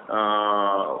sharing,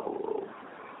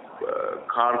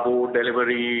 cargo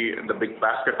delivery, the big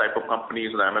basket type of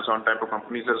companies, the Amazon type of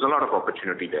companies, there's a lot of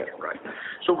opportunity there, right?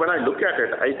 So when I look at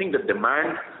it, I think the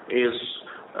demand is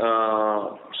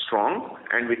strong,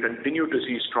 and we continue to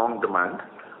see strong demand.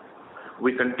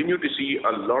 We continue to see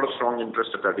a lot of strong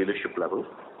interest at our dealership level,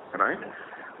 right?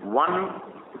 One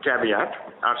caveat,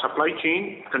 our supply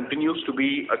chain continues to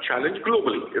be a challenge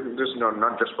globally. This is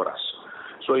not just for us.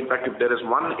 So in fact, if there is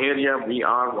one area we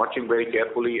are watching very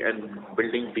carefully and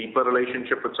building deeper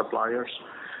relationship with suppliers,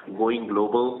 going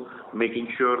global, making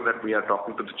sure that we are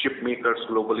talking to the chip makers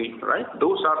globally, right?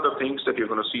 Those are the things that you're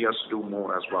going to see us do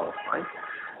more as well, right?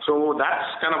 So that's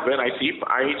kind of where I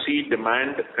see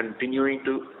demand continuing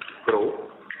to grow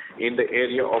in the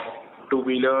area of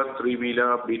two-wheeler,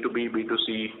 three-wheeler, B2B,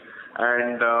 B2C,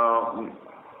 and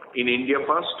in India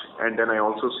first, and then I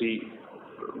also see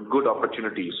good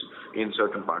opportunities in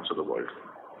certain parts of the world.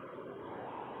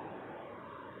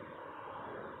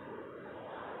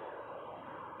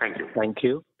 Thank you. Thank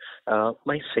you.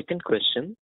 My second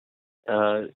question,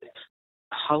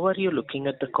 how are you looking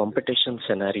at the competition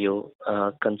scenario,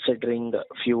 considering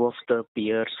few of the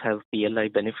peers have PLI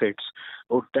benefits?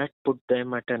 Would that put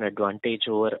them at an advantage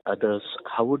over others?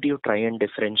 How would you try and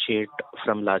differentiate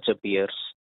from larger peers?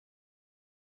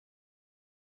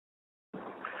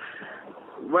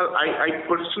 Well, I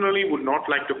personally would not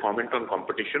like to comment on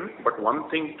competition, but one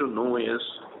thing to know is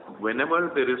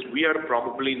whenever we are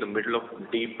probably in the middle of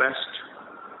the best,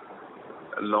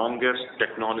 longest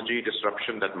technology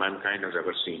disruption that mankind has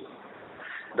ever seen.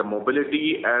 The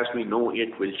mobility as we know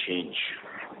it will change.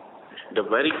 The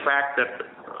very fact that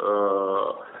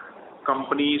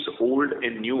companies old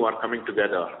and new are coming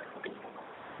together,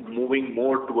 moving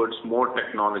more towards more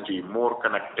technology, more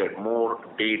connected, more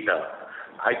data,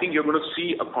 I think you're going to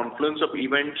see a confluence of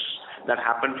events that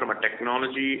happen from a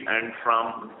technology and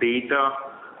from data.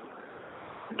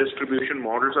 Distribution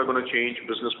models are going to change,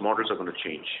 business models are going to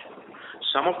change.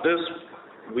 Some of this,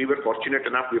 we were fortunate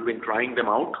enough, we've been trying them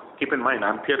out. Keep in mind,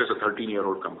 Ampere is a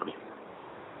 13-year-old company,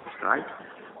 right?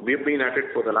 We've been at it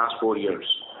for the last 4 years,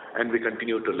 and we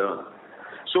continue to learn.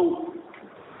 So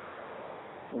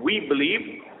we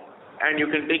believe, and you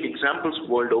can take examples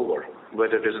world over,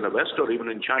 whether it is in the West or even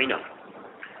in China,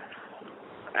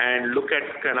 and look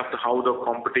at kind of how the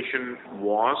competition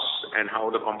was and how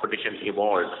the competition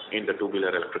evolved in the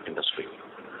two-wheeler electric industry.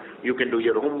 You can do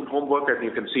your own homework and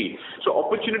you can see. So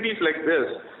opportunities like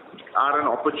this are an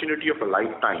opportunity of a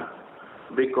lifetime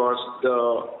because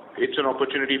it's an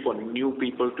opportunity for new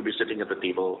people to be sitting at the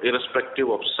table, irrespective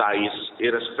of size,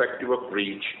 irrespective of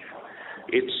reach.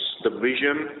 It's the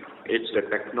vision, it's the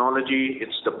technology,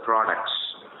 it's the products,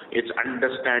 it's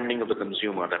understanding of the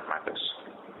consumer that matters.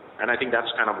 And I think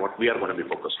that's kind of what we are going to be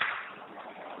focused on.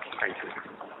 Thank you.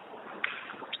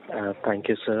 Thank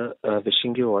you, sir.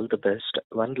 Wishing you all the best.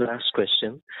 One last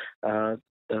question.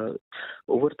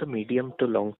 Over the medium to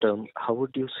long term, how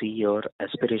would you see your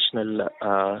aspirational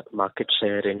market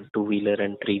share in two-wheeler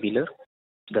and three-wheeler?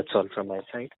 That's all from my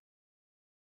side.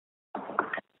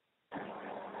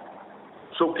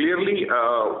 So clearly,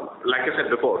 like I said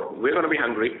before, we're going to be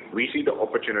hungry. We see the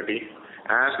opportunity.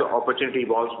 As the opportunity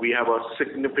evolves, we have a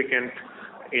significant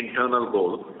internal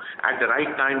goal. At the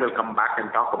right time, we'll come back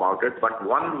and talk about it. But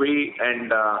one way,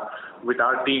 and with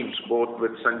our teams, both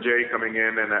with Sanjay coming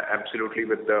in and absolutely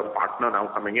with the partner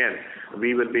now coming in,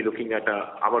 we will be looking at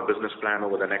our business plan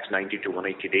over the next 90 to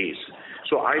 180 days.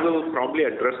 So I will probably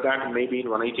address that maybe in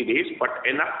 180 days, but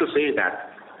enough to say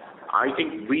that I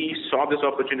think we saw this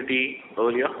opportunity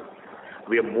earlier.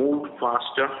 We have moved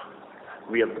faster.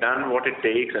 We have done what it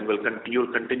takes, and we'll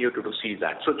continue to see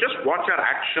that. So just watch our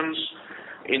actions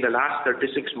in the last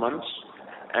 36 months,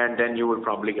 and then you will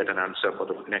probably get an answer for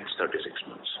the next 36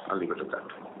 months. I'll leave it at that.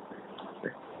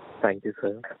 Thank you,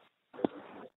 sir.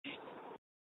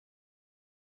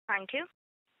 Thank you.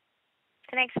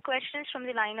 The next question is from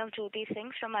the line of Jyoti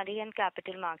Singh from Arihant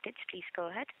Capital Markets. Please go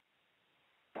ahead.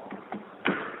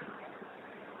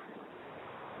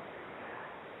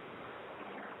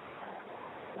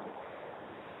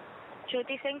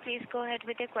 Jyoti Singh, please go ahead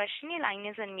with your question. Your line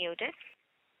is unmuted.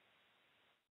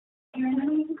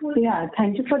 Yeah,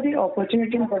 thank you for the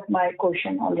opportunity, but my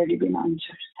question already been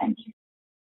answered. Thank you.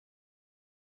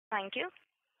 Thank you.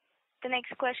 The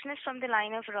next question is from the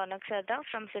line of Ronak Sarda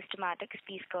from Systematics.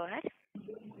 Please go ahead.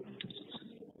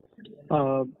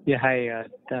 Hi.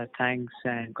 Thanks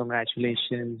and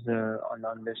congratulations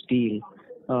on this deal.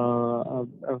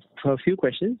 A few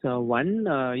questions. One,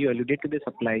 you alluded to the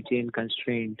supply chain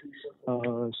constraint.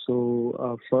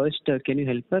 First, can you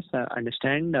help us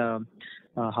understand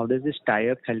how does this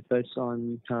tie-up help us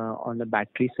on the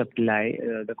battery supply,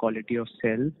 the quality of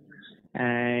cells,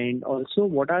 and also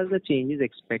what are the changes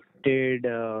expected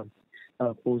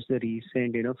post the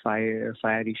recent fire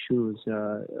issues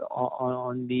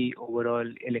on the overall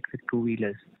electric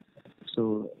two-wheelers?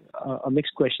 So a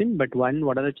mixed question, but one,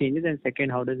 what are the changes, and second,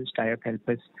 how does this tie-up help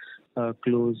us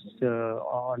close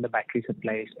on the battery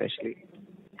supply especially?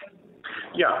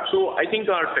 Yeah, so I think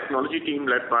our technology team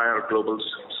led by our global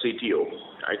CTO,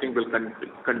 I think will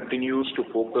continues to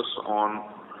focus on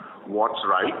what's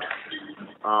right,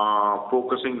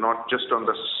 focusing not just on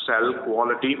the cell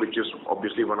quality, which is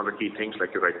obviously one of the key things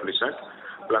like you rightfully said,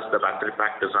 plus the battery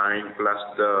pack design, plus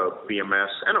the BMS,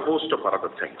 and a host of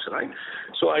other things, right?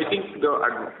 So I think the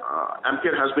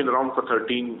Ampere has been around for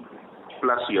 13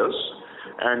 plus years,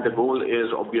 and the goal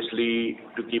is obviously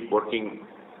to keep working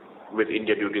with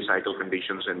India duty cycle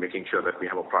conditions and making sure that we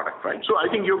have a product, right? So I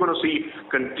think you're going to see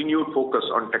continued focus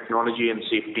on technology and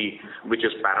safety, which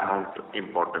is paramount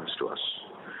importance to us.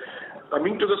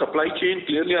 Coming to the supply chain,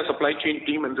 clearly our supply chain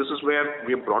team, and this is where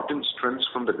we have brought in strengths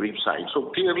from the Greaves side. So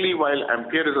clearly, while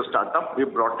Ampere is a startup, we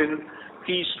have brought in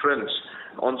key strengths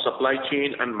on supply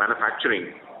chain and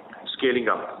manufacturing,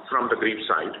 scaling up from the Greaves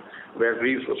side, where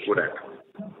Greaves was good at.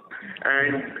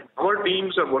 And our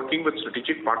teams are working with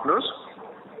strategic partners,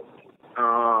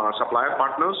 supplier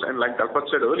partners, and like Dalpat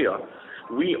said earlier,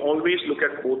 we always look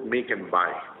at both make and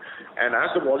buy. And as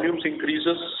the volumes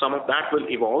increases, some of that will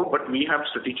evolve, but we have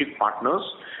strategic partners.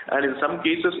 And in some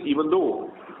cases, even though,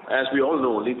 as we all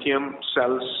know, lithium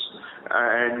cells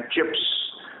and chips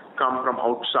come from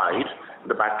outside,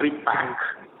 the battery pack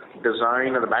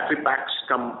design and the battery packs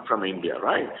come from India,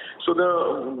 right? So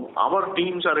our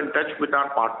teams are in touch with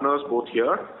our partners both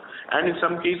here and in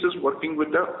some cases working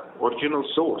with the original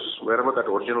source, wherever that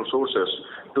original source is,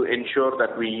 to ensure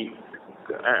that we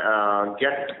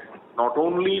get not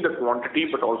only the quantity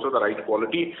but also the right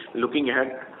quality, looking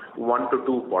ahead 1 to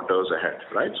 2 quarters ahead,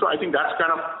 right? So I think that's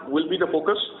kind of will be the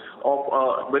focus of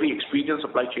a very experienced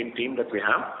supply chain team that we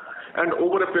have. And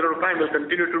over a period of time, we'll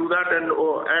continue to do that and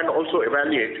also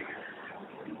evaluate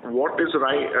what is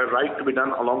right to be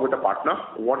done along with a partner,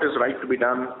 what is right to be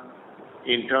done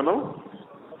internal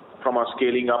from a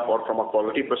scaling up or from a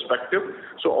quality perspective.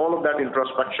 So all of that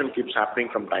introspection keeps happening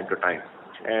from time to time.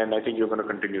 And I think you're going to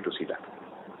continue to see that.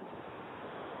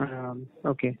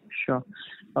 Okay, sure.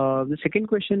 The second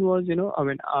question was,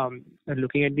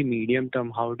 looking at the medium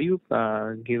term, how do you,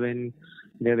 given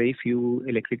there are very few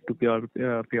pure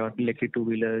electric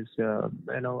two-wheelers,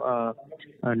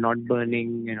 not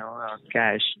burning,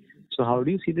 cash. So how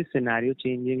do you see the scenario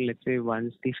changing, let's say,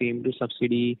 once the FAME 2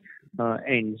 subsidy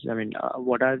ends?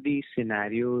 What are the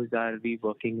scenarios are we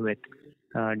working with?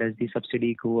 Does the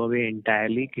subsidy go away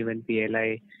entirely given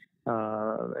PLI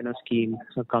scheme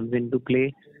comes into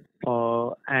play?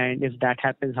 And if that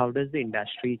happens, how does the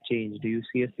industry change? Do you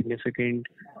see a significant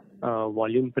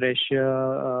volume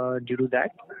pressure due to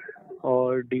that?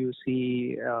 Or do you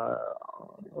see,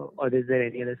 or is there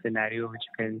any other scenario which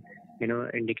can,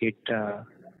 indicate?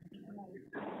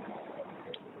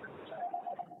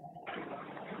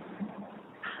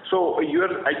 So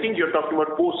I think you're talking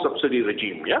about post-subsidy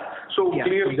regime, yeah? So yeah,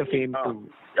 clearly, the FAME 2.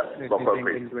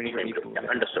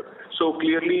 Understood. So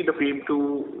clearly the FAME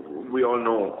 2, we all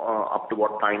know up to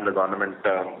what time the government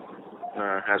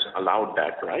has allowed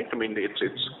that, right?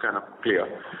 It's kind of clear.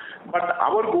 But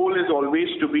our goal is always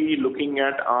to be looking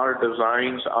at our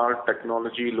designs, our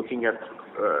technology, looking at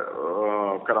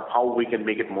kind of how we can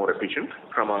make it more efficient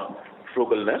from a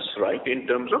frugalness, right, in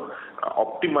terms of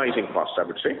optimizing costs, I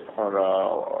would say,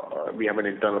 or we have an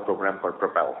internal program called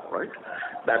Propel, right?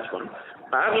 That's one.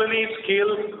 Parallelly,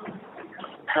 scale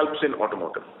helps in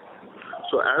automotive.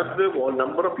 So as the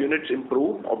number of units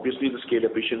improve, obviously the scale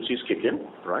efficiencies kick in,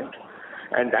 right?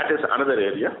 And that is another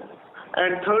area.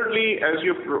 And thirdly, as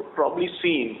you've probably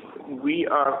seen, we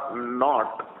are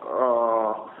not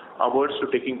averse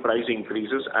to taking price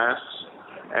increases as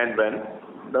and when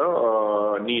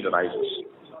the need arises.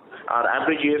 Our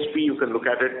average ASP, you can look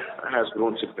at it, has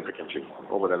grown significantly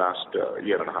over the last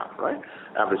year and a half, right?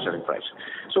 Average selling price.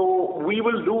 So we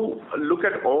will look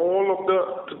at all of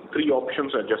the three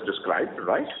options I just described,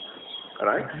 right?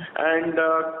 And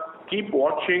keep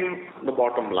watching the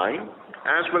bottom line,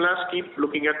 as well as keep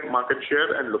looking at market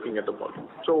share and looking at the volume.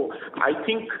 So I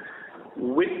think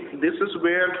this is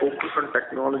where focus on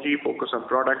technology, focus on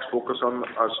products, focus on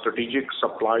a strategic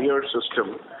supplier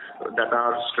system that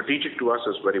are strategic to us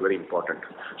is very, very important.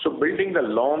 So building the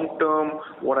long-term,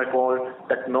 what I call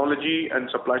technology and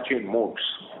supply chain modes,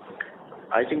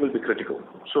 I think will be critical.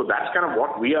 So that's kind of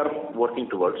what we are working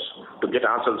towards to get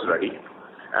ourselves ready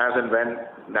as and when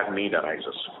that need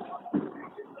arises.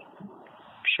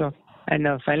 Sure. And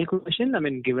final question, I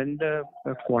mean, given the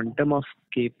quantum of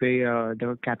the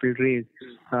capital raise,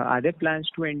 are there plans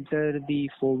to enter the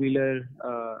four-wheeler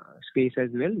space as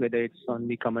well, whether it's on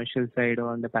the commercial side or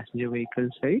on the passenger vehicle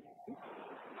side?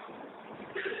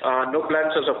 No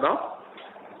plans as of now.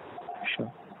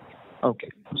 Sure. Okay.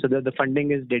 So the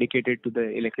funding is dedicated to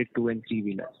the electric two and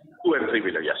three-wheelers? Two and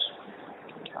three-wheeler, yes.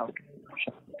 Okay.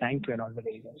 Sure. Thank you and all the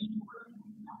very best.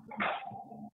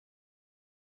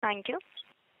 Thank you.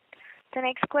 The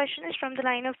next question is from the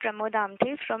line of Pramod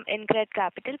Amte from InCred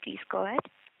Capital. Please go ahead.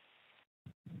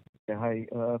 Yeah, hi.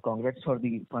 Congrats for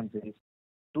the fundraise.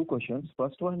 Two questions.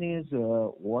 First one is,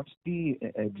 what's the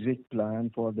exit plan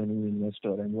for the new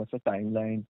investor, and what's the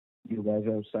timeline you guys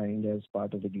have signed as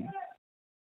part of the deal?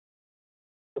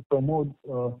 So Pramod,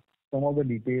 some of the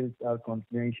details are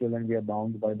confidential and we are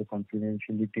bound by the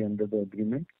confidentiality under the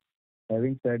agreement.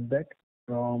 Having said that,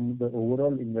 from the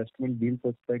overall investment deal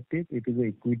perspective, it is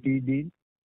an equity deal,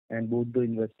 and both the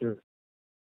investors,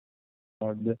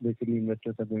 basically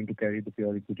investors, are going to carry the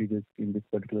pure equity risk in this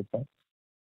particular part.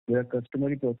 There are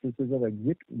customary processes of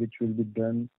exit which will be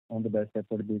done on the best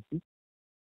effort basis.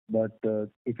 But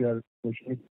if you are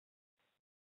questioning,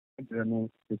 there are no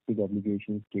specific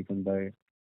obligations taken by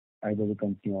either the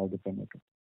company or the promoter.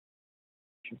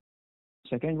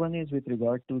 Second one is with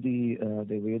regard to the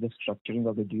way the structuring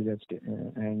of the deal is,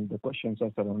 and the questions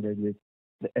are surrounded with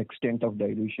the extent of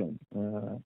dilution.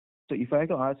 So if I had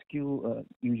to ask you,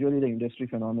 usually the industry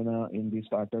phenomena in these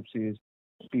startups is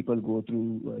people go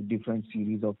through different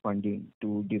series of funding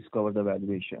to discover the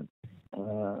valuation.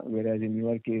 Whereas in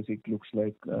your case, it looks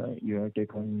like you have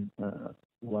taken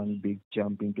one big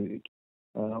jump into it.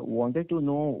 Wanted to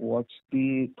know what's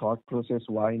the thought process,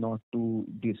 why not to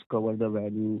discover the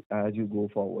value as you go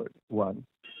forward, one.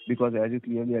 Because as you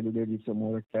clearly alluded, it's a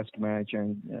more test match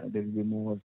and there will be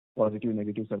more positive,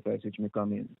 negative surprise which may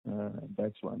come in.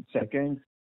 That's one. Second,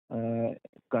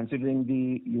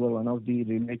 considering you are one of the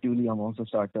relatively amongst the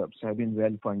startups have been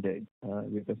well funded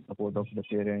with the support of the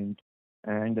parent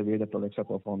and the way the products are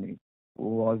performing.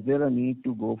 Was there a need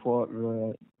to go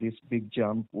for this big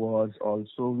jump was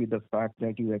also with the fact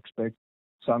that you expect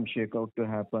some shakeout to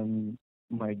happen,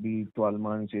 might be 12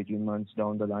 months, 18 months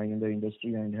down the line in the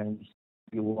industry, and hence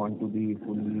you want to be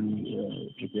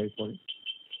fully prepared for it?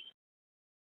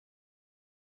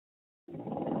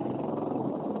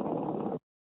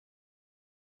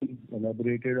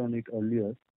 Elaborated on it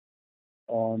earlier.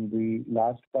 On the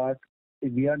last part,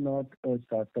 we are not a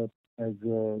startup as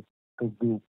a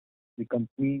group. The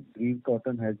company, Greaves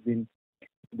Cotton, has been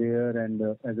there, and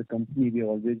as a company, we have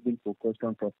always been focused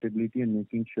on profitability and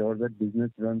making sure that business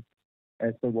runs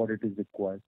as per what it is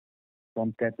required.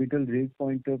 From capital raise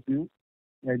point of view,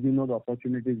 as you know, the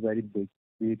opportunity is very big,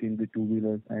 be it in the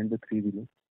two-wheelers and the three-wheelers.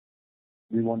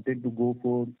 We wanted to go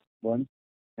for one,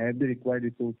 have the required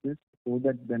resources so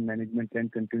that then management can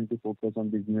continue to focus on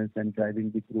business and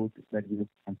driving the growth that we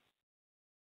have.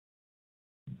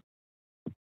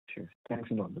 Sure. Thanks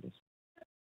a lot for this.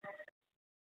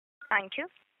 Thank you.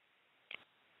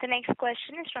 The next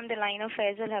question is from the line of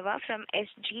Faisal Hawa from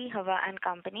SG Hawa and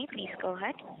Company. Please go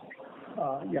ahead.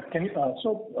 Yeah, can you,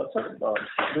 sir,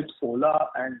 with Ola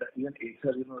and even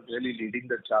Acer, really leading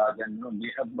the charge, and they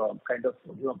have kind of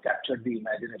captured the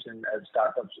imagination as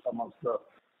startups amongst the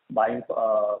buying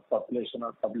population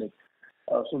or public.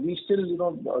 So we still,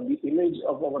 the image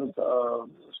of our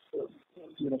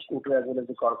scooter as well as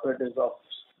the corporate is of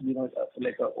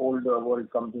like an old world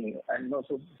company, and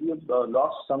so we have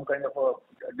lost some kind of a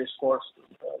discourse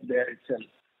there itself.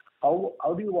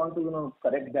 How do you want to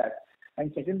correct that?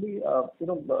 And secondly,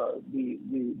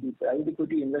 the private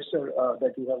equity investor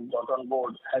that you have got on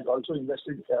board has also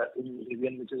invested in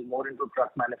Rivian, which is more into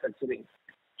truck manufacturing.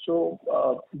 So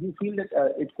you feel that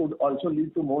it could also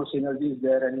lead to more synergies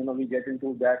there, and we get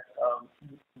into that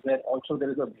where also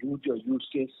there is a huge use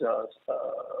case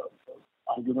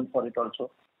argument for it also.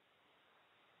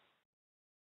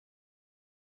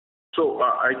 So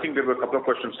I think there were a couple of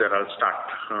questions there. I'll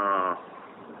start.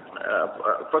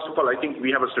 First of all, I think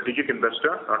we have a strategic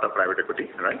investor, not a private equity,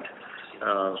 right?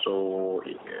 So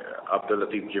Abdul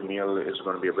Latif Jameel is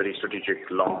going to be a very strategic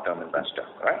long-term investor,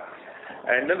 right?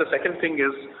 And then the second thing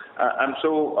is, I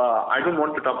don't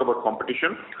want to talk about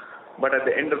competition, but at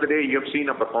the end of the day, you have seen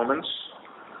a performance.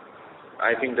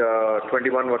 I think the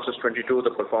 21 versus 22, the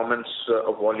performance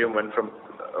of volume went from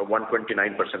 129%,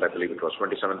 I believe it was,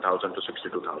 27,000 to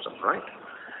 62,000, right?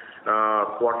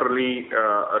 Quarterly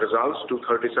results to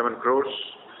 37 crores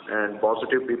and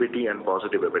positive PBT and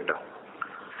positive EBITDA.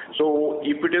 So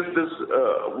if it is this,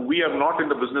 we are not in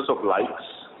the business of likes.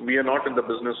 We are in the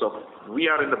business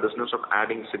of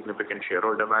adding significant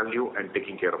shareholder value and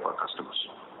taking care of our customers.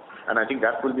 And I think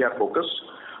that will be our focus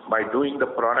by doing the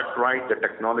product right, the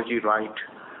technology right,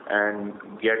 and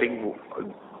getting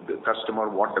the customer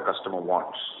what the customer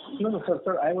wants. No,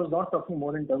 sir. I was not talking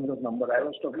more in terms of number. I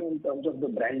was talking in terms of the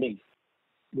branding.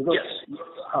 Because, yes.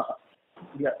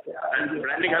 Yeah. And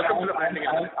branding has to be the branding.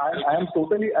 I am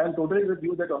totally with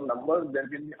you that on numbers there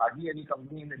can be hardly any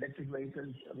company in electric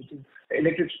vehicles, which is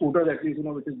electric scooters at least,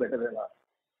 which is better than us.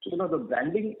 So the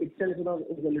branding itself, is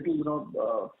a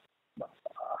little,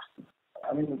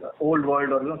 old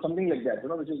world or something like that,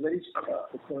 which is it's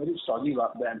a very soggy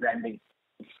branding.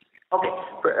 Okay,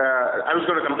 I was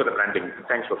going to come to the branding.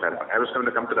 Thanks for clarifying. I was going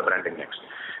to come to the branding next.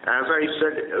 As I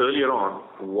said earlier on,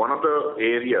 one of the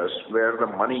areas where the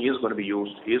money is going to be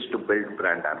used is to build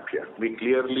brand Ampere. We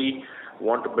clearly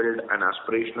want to build an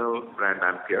aspirational brand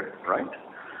Ampere, right?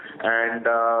 And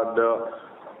the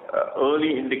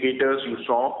early indicators you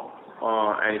saw,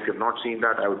 and if you've not seen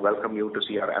that, I would welcome you to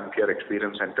see our Ampere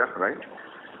Experience Center, right?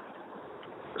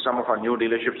 Some of our new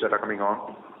dealerships that are coming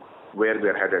on, where we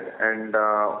are headed. And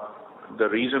the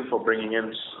reason for bringing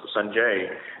in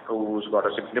Sanjay, who's got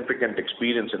a significant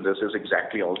experience in this, is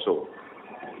exactly also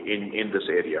in this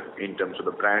area, in terms of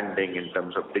the branding, in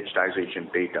terms of digitization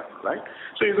data, right?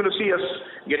 So you're going to see us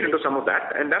get into some of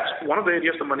that, and that's one of the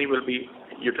areas the money will be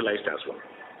utilized as well.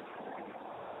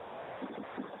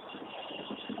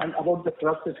 And about the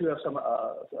trucks, if you have some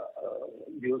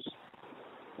views?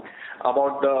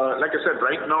 About like I said,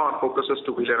 right now our focus is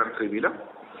two-wheeler and three-wheeler.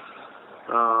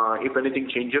 If anything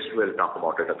changes, we'll talk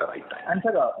about it at the right time. And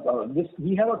sir,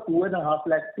 we have a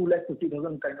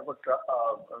 2.50,000 kind of a truck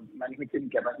manufacturing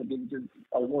capacity, which is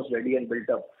almost ready and built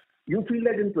up. You feel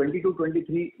that in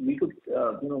 22-23 we could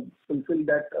fulfill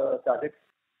that target?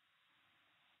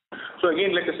 So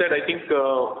again, like I said, I think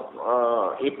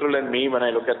April and May, when I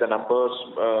look at the numbers,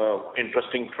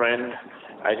 interesting trend.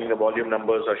 I think the volume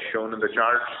numbers are shown in the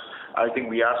charts. I think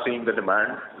we are seeing the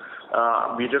demand.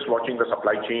 We're just watching the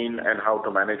supply chain and how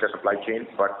to manage the supply chain.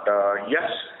 But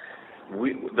yes,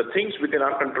 the things within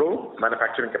our control,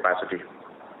 manufacturing capacity,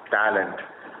 talent,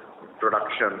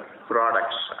 production,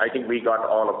 products, I think we got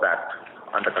all of that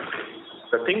under control.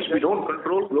 The things we don't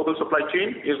control, global supply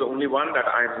chain, is the only one that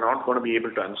I'm not going to be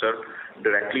able to answer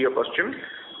directly your question.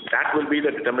 That will be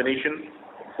the determination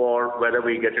for whether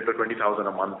we get into 20,000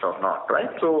 a month or not,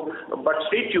 right? So, but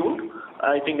stay tuned.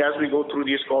 I think as we go through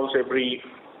these calls every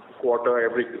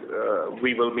quarter,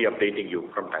 we will be updating you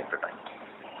from time to time.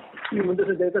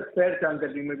 There's a fair chance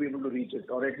that we may be able to reach it,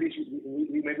 or at least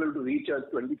we may be able to reach a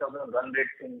 20,000 run rate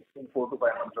in 4 to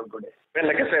 5 months from today. Well,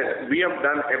 like I said, we have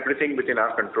done everything within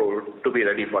our control to be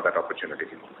ready for that opportunity,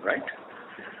 right?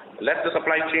 Let the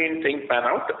supply chain thing pan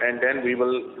out, and then we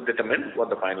will determine what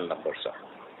the final numbers are.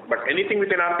 But anything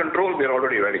within our control, we are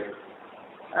already ready.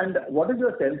 And what is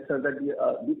your sense, sir, that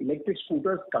the electric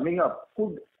scooters coming up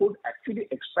could actually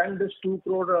expand this 2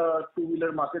 crore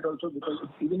two-wheeler market also? Because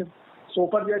even if so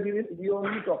far we are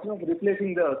only talking of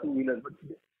replacing the two-wheelers, but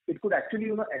it could actually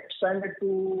expand it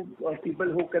to people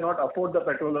who cannot afford the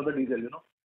petrol or the diesel,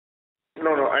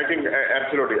 No, I think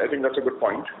absolutely. I think that's a good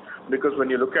point, because when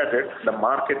you look at it, the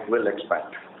market will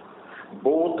expand,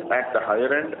 both at the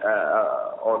higher end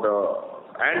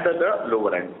and at the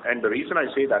lower end. And the reason I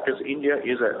say that is India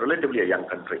is relatively a young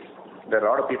country. There are a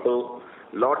lot of people,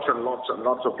 lots and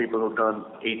lots of people who turn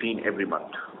 18 every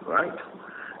month, right?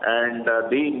 And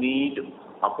they need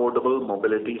affordable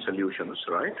mobility solutions,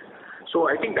 right? So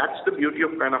I think that's the beauty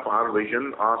of kind of our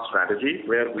vision, our strategy,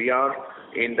 where we are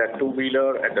in that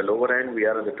two-wheeler at the lower end, we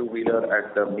are in the two-wheeler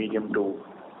at the medium to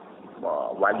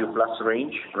value plus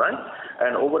range, right?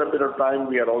 And over a period of time,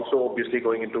 we are also obviously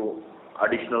going into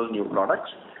additional new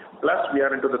products. Plus, we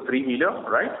are into the three-wheeler,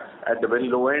 right, at the very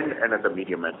low end and at the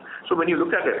medium end. So when you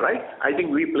look at it, right, I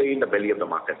think we play in the belly of the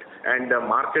market. And the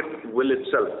market will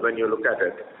itself, when you look at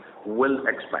it, will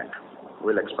expand.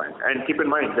 And keep in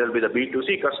mind, there will be the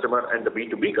B2C customer and the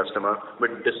B2B customer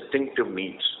with distinctive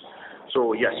needs.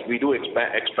 So yes, we do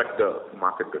expect the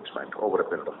market to expand over a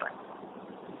period of time.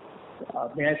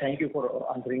 May I thank you for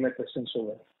answering my question so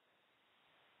well.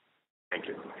 Thank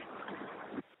you.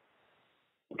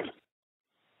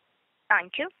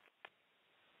 Thank you.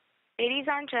 Ladies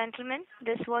and gentlemen,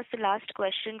 this was the last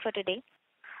question for today.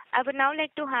 I would now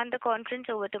like to hand the conference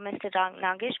over to Mr.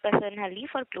 Nagesh Basanhalli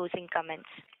for closing comments.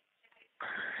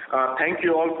 Thank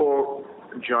you all for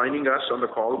joining us on the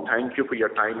call. Thank you for your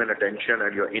time and attention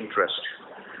and your interest.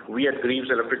 We at Greaves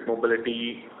Electric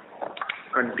Mobility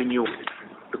continue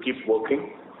to keep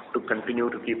working, to continue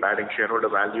to keep adding shareholder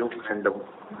value, and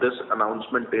this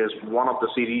announcement is one of the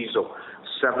series of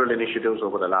several initiatives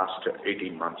over the last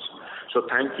 18 months. So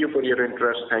thank you for your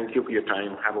interest. Thank you for your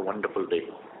time. Have a wonderful day.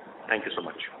 Thank you so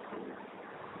much.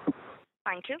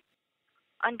 Thank you.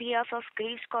 On behalf of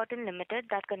Greaves Cotton Limited,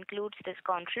 that concludes this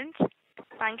conference.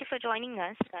 Thank you for joining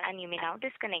us, and you may now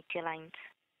disconnect your lines.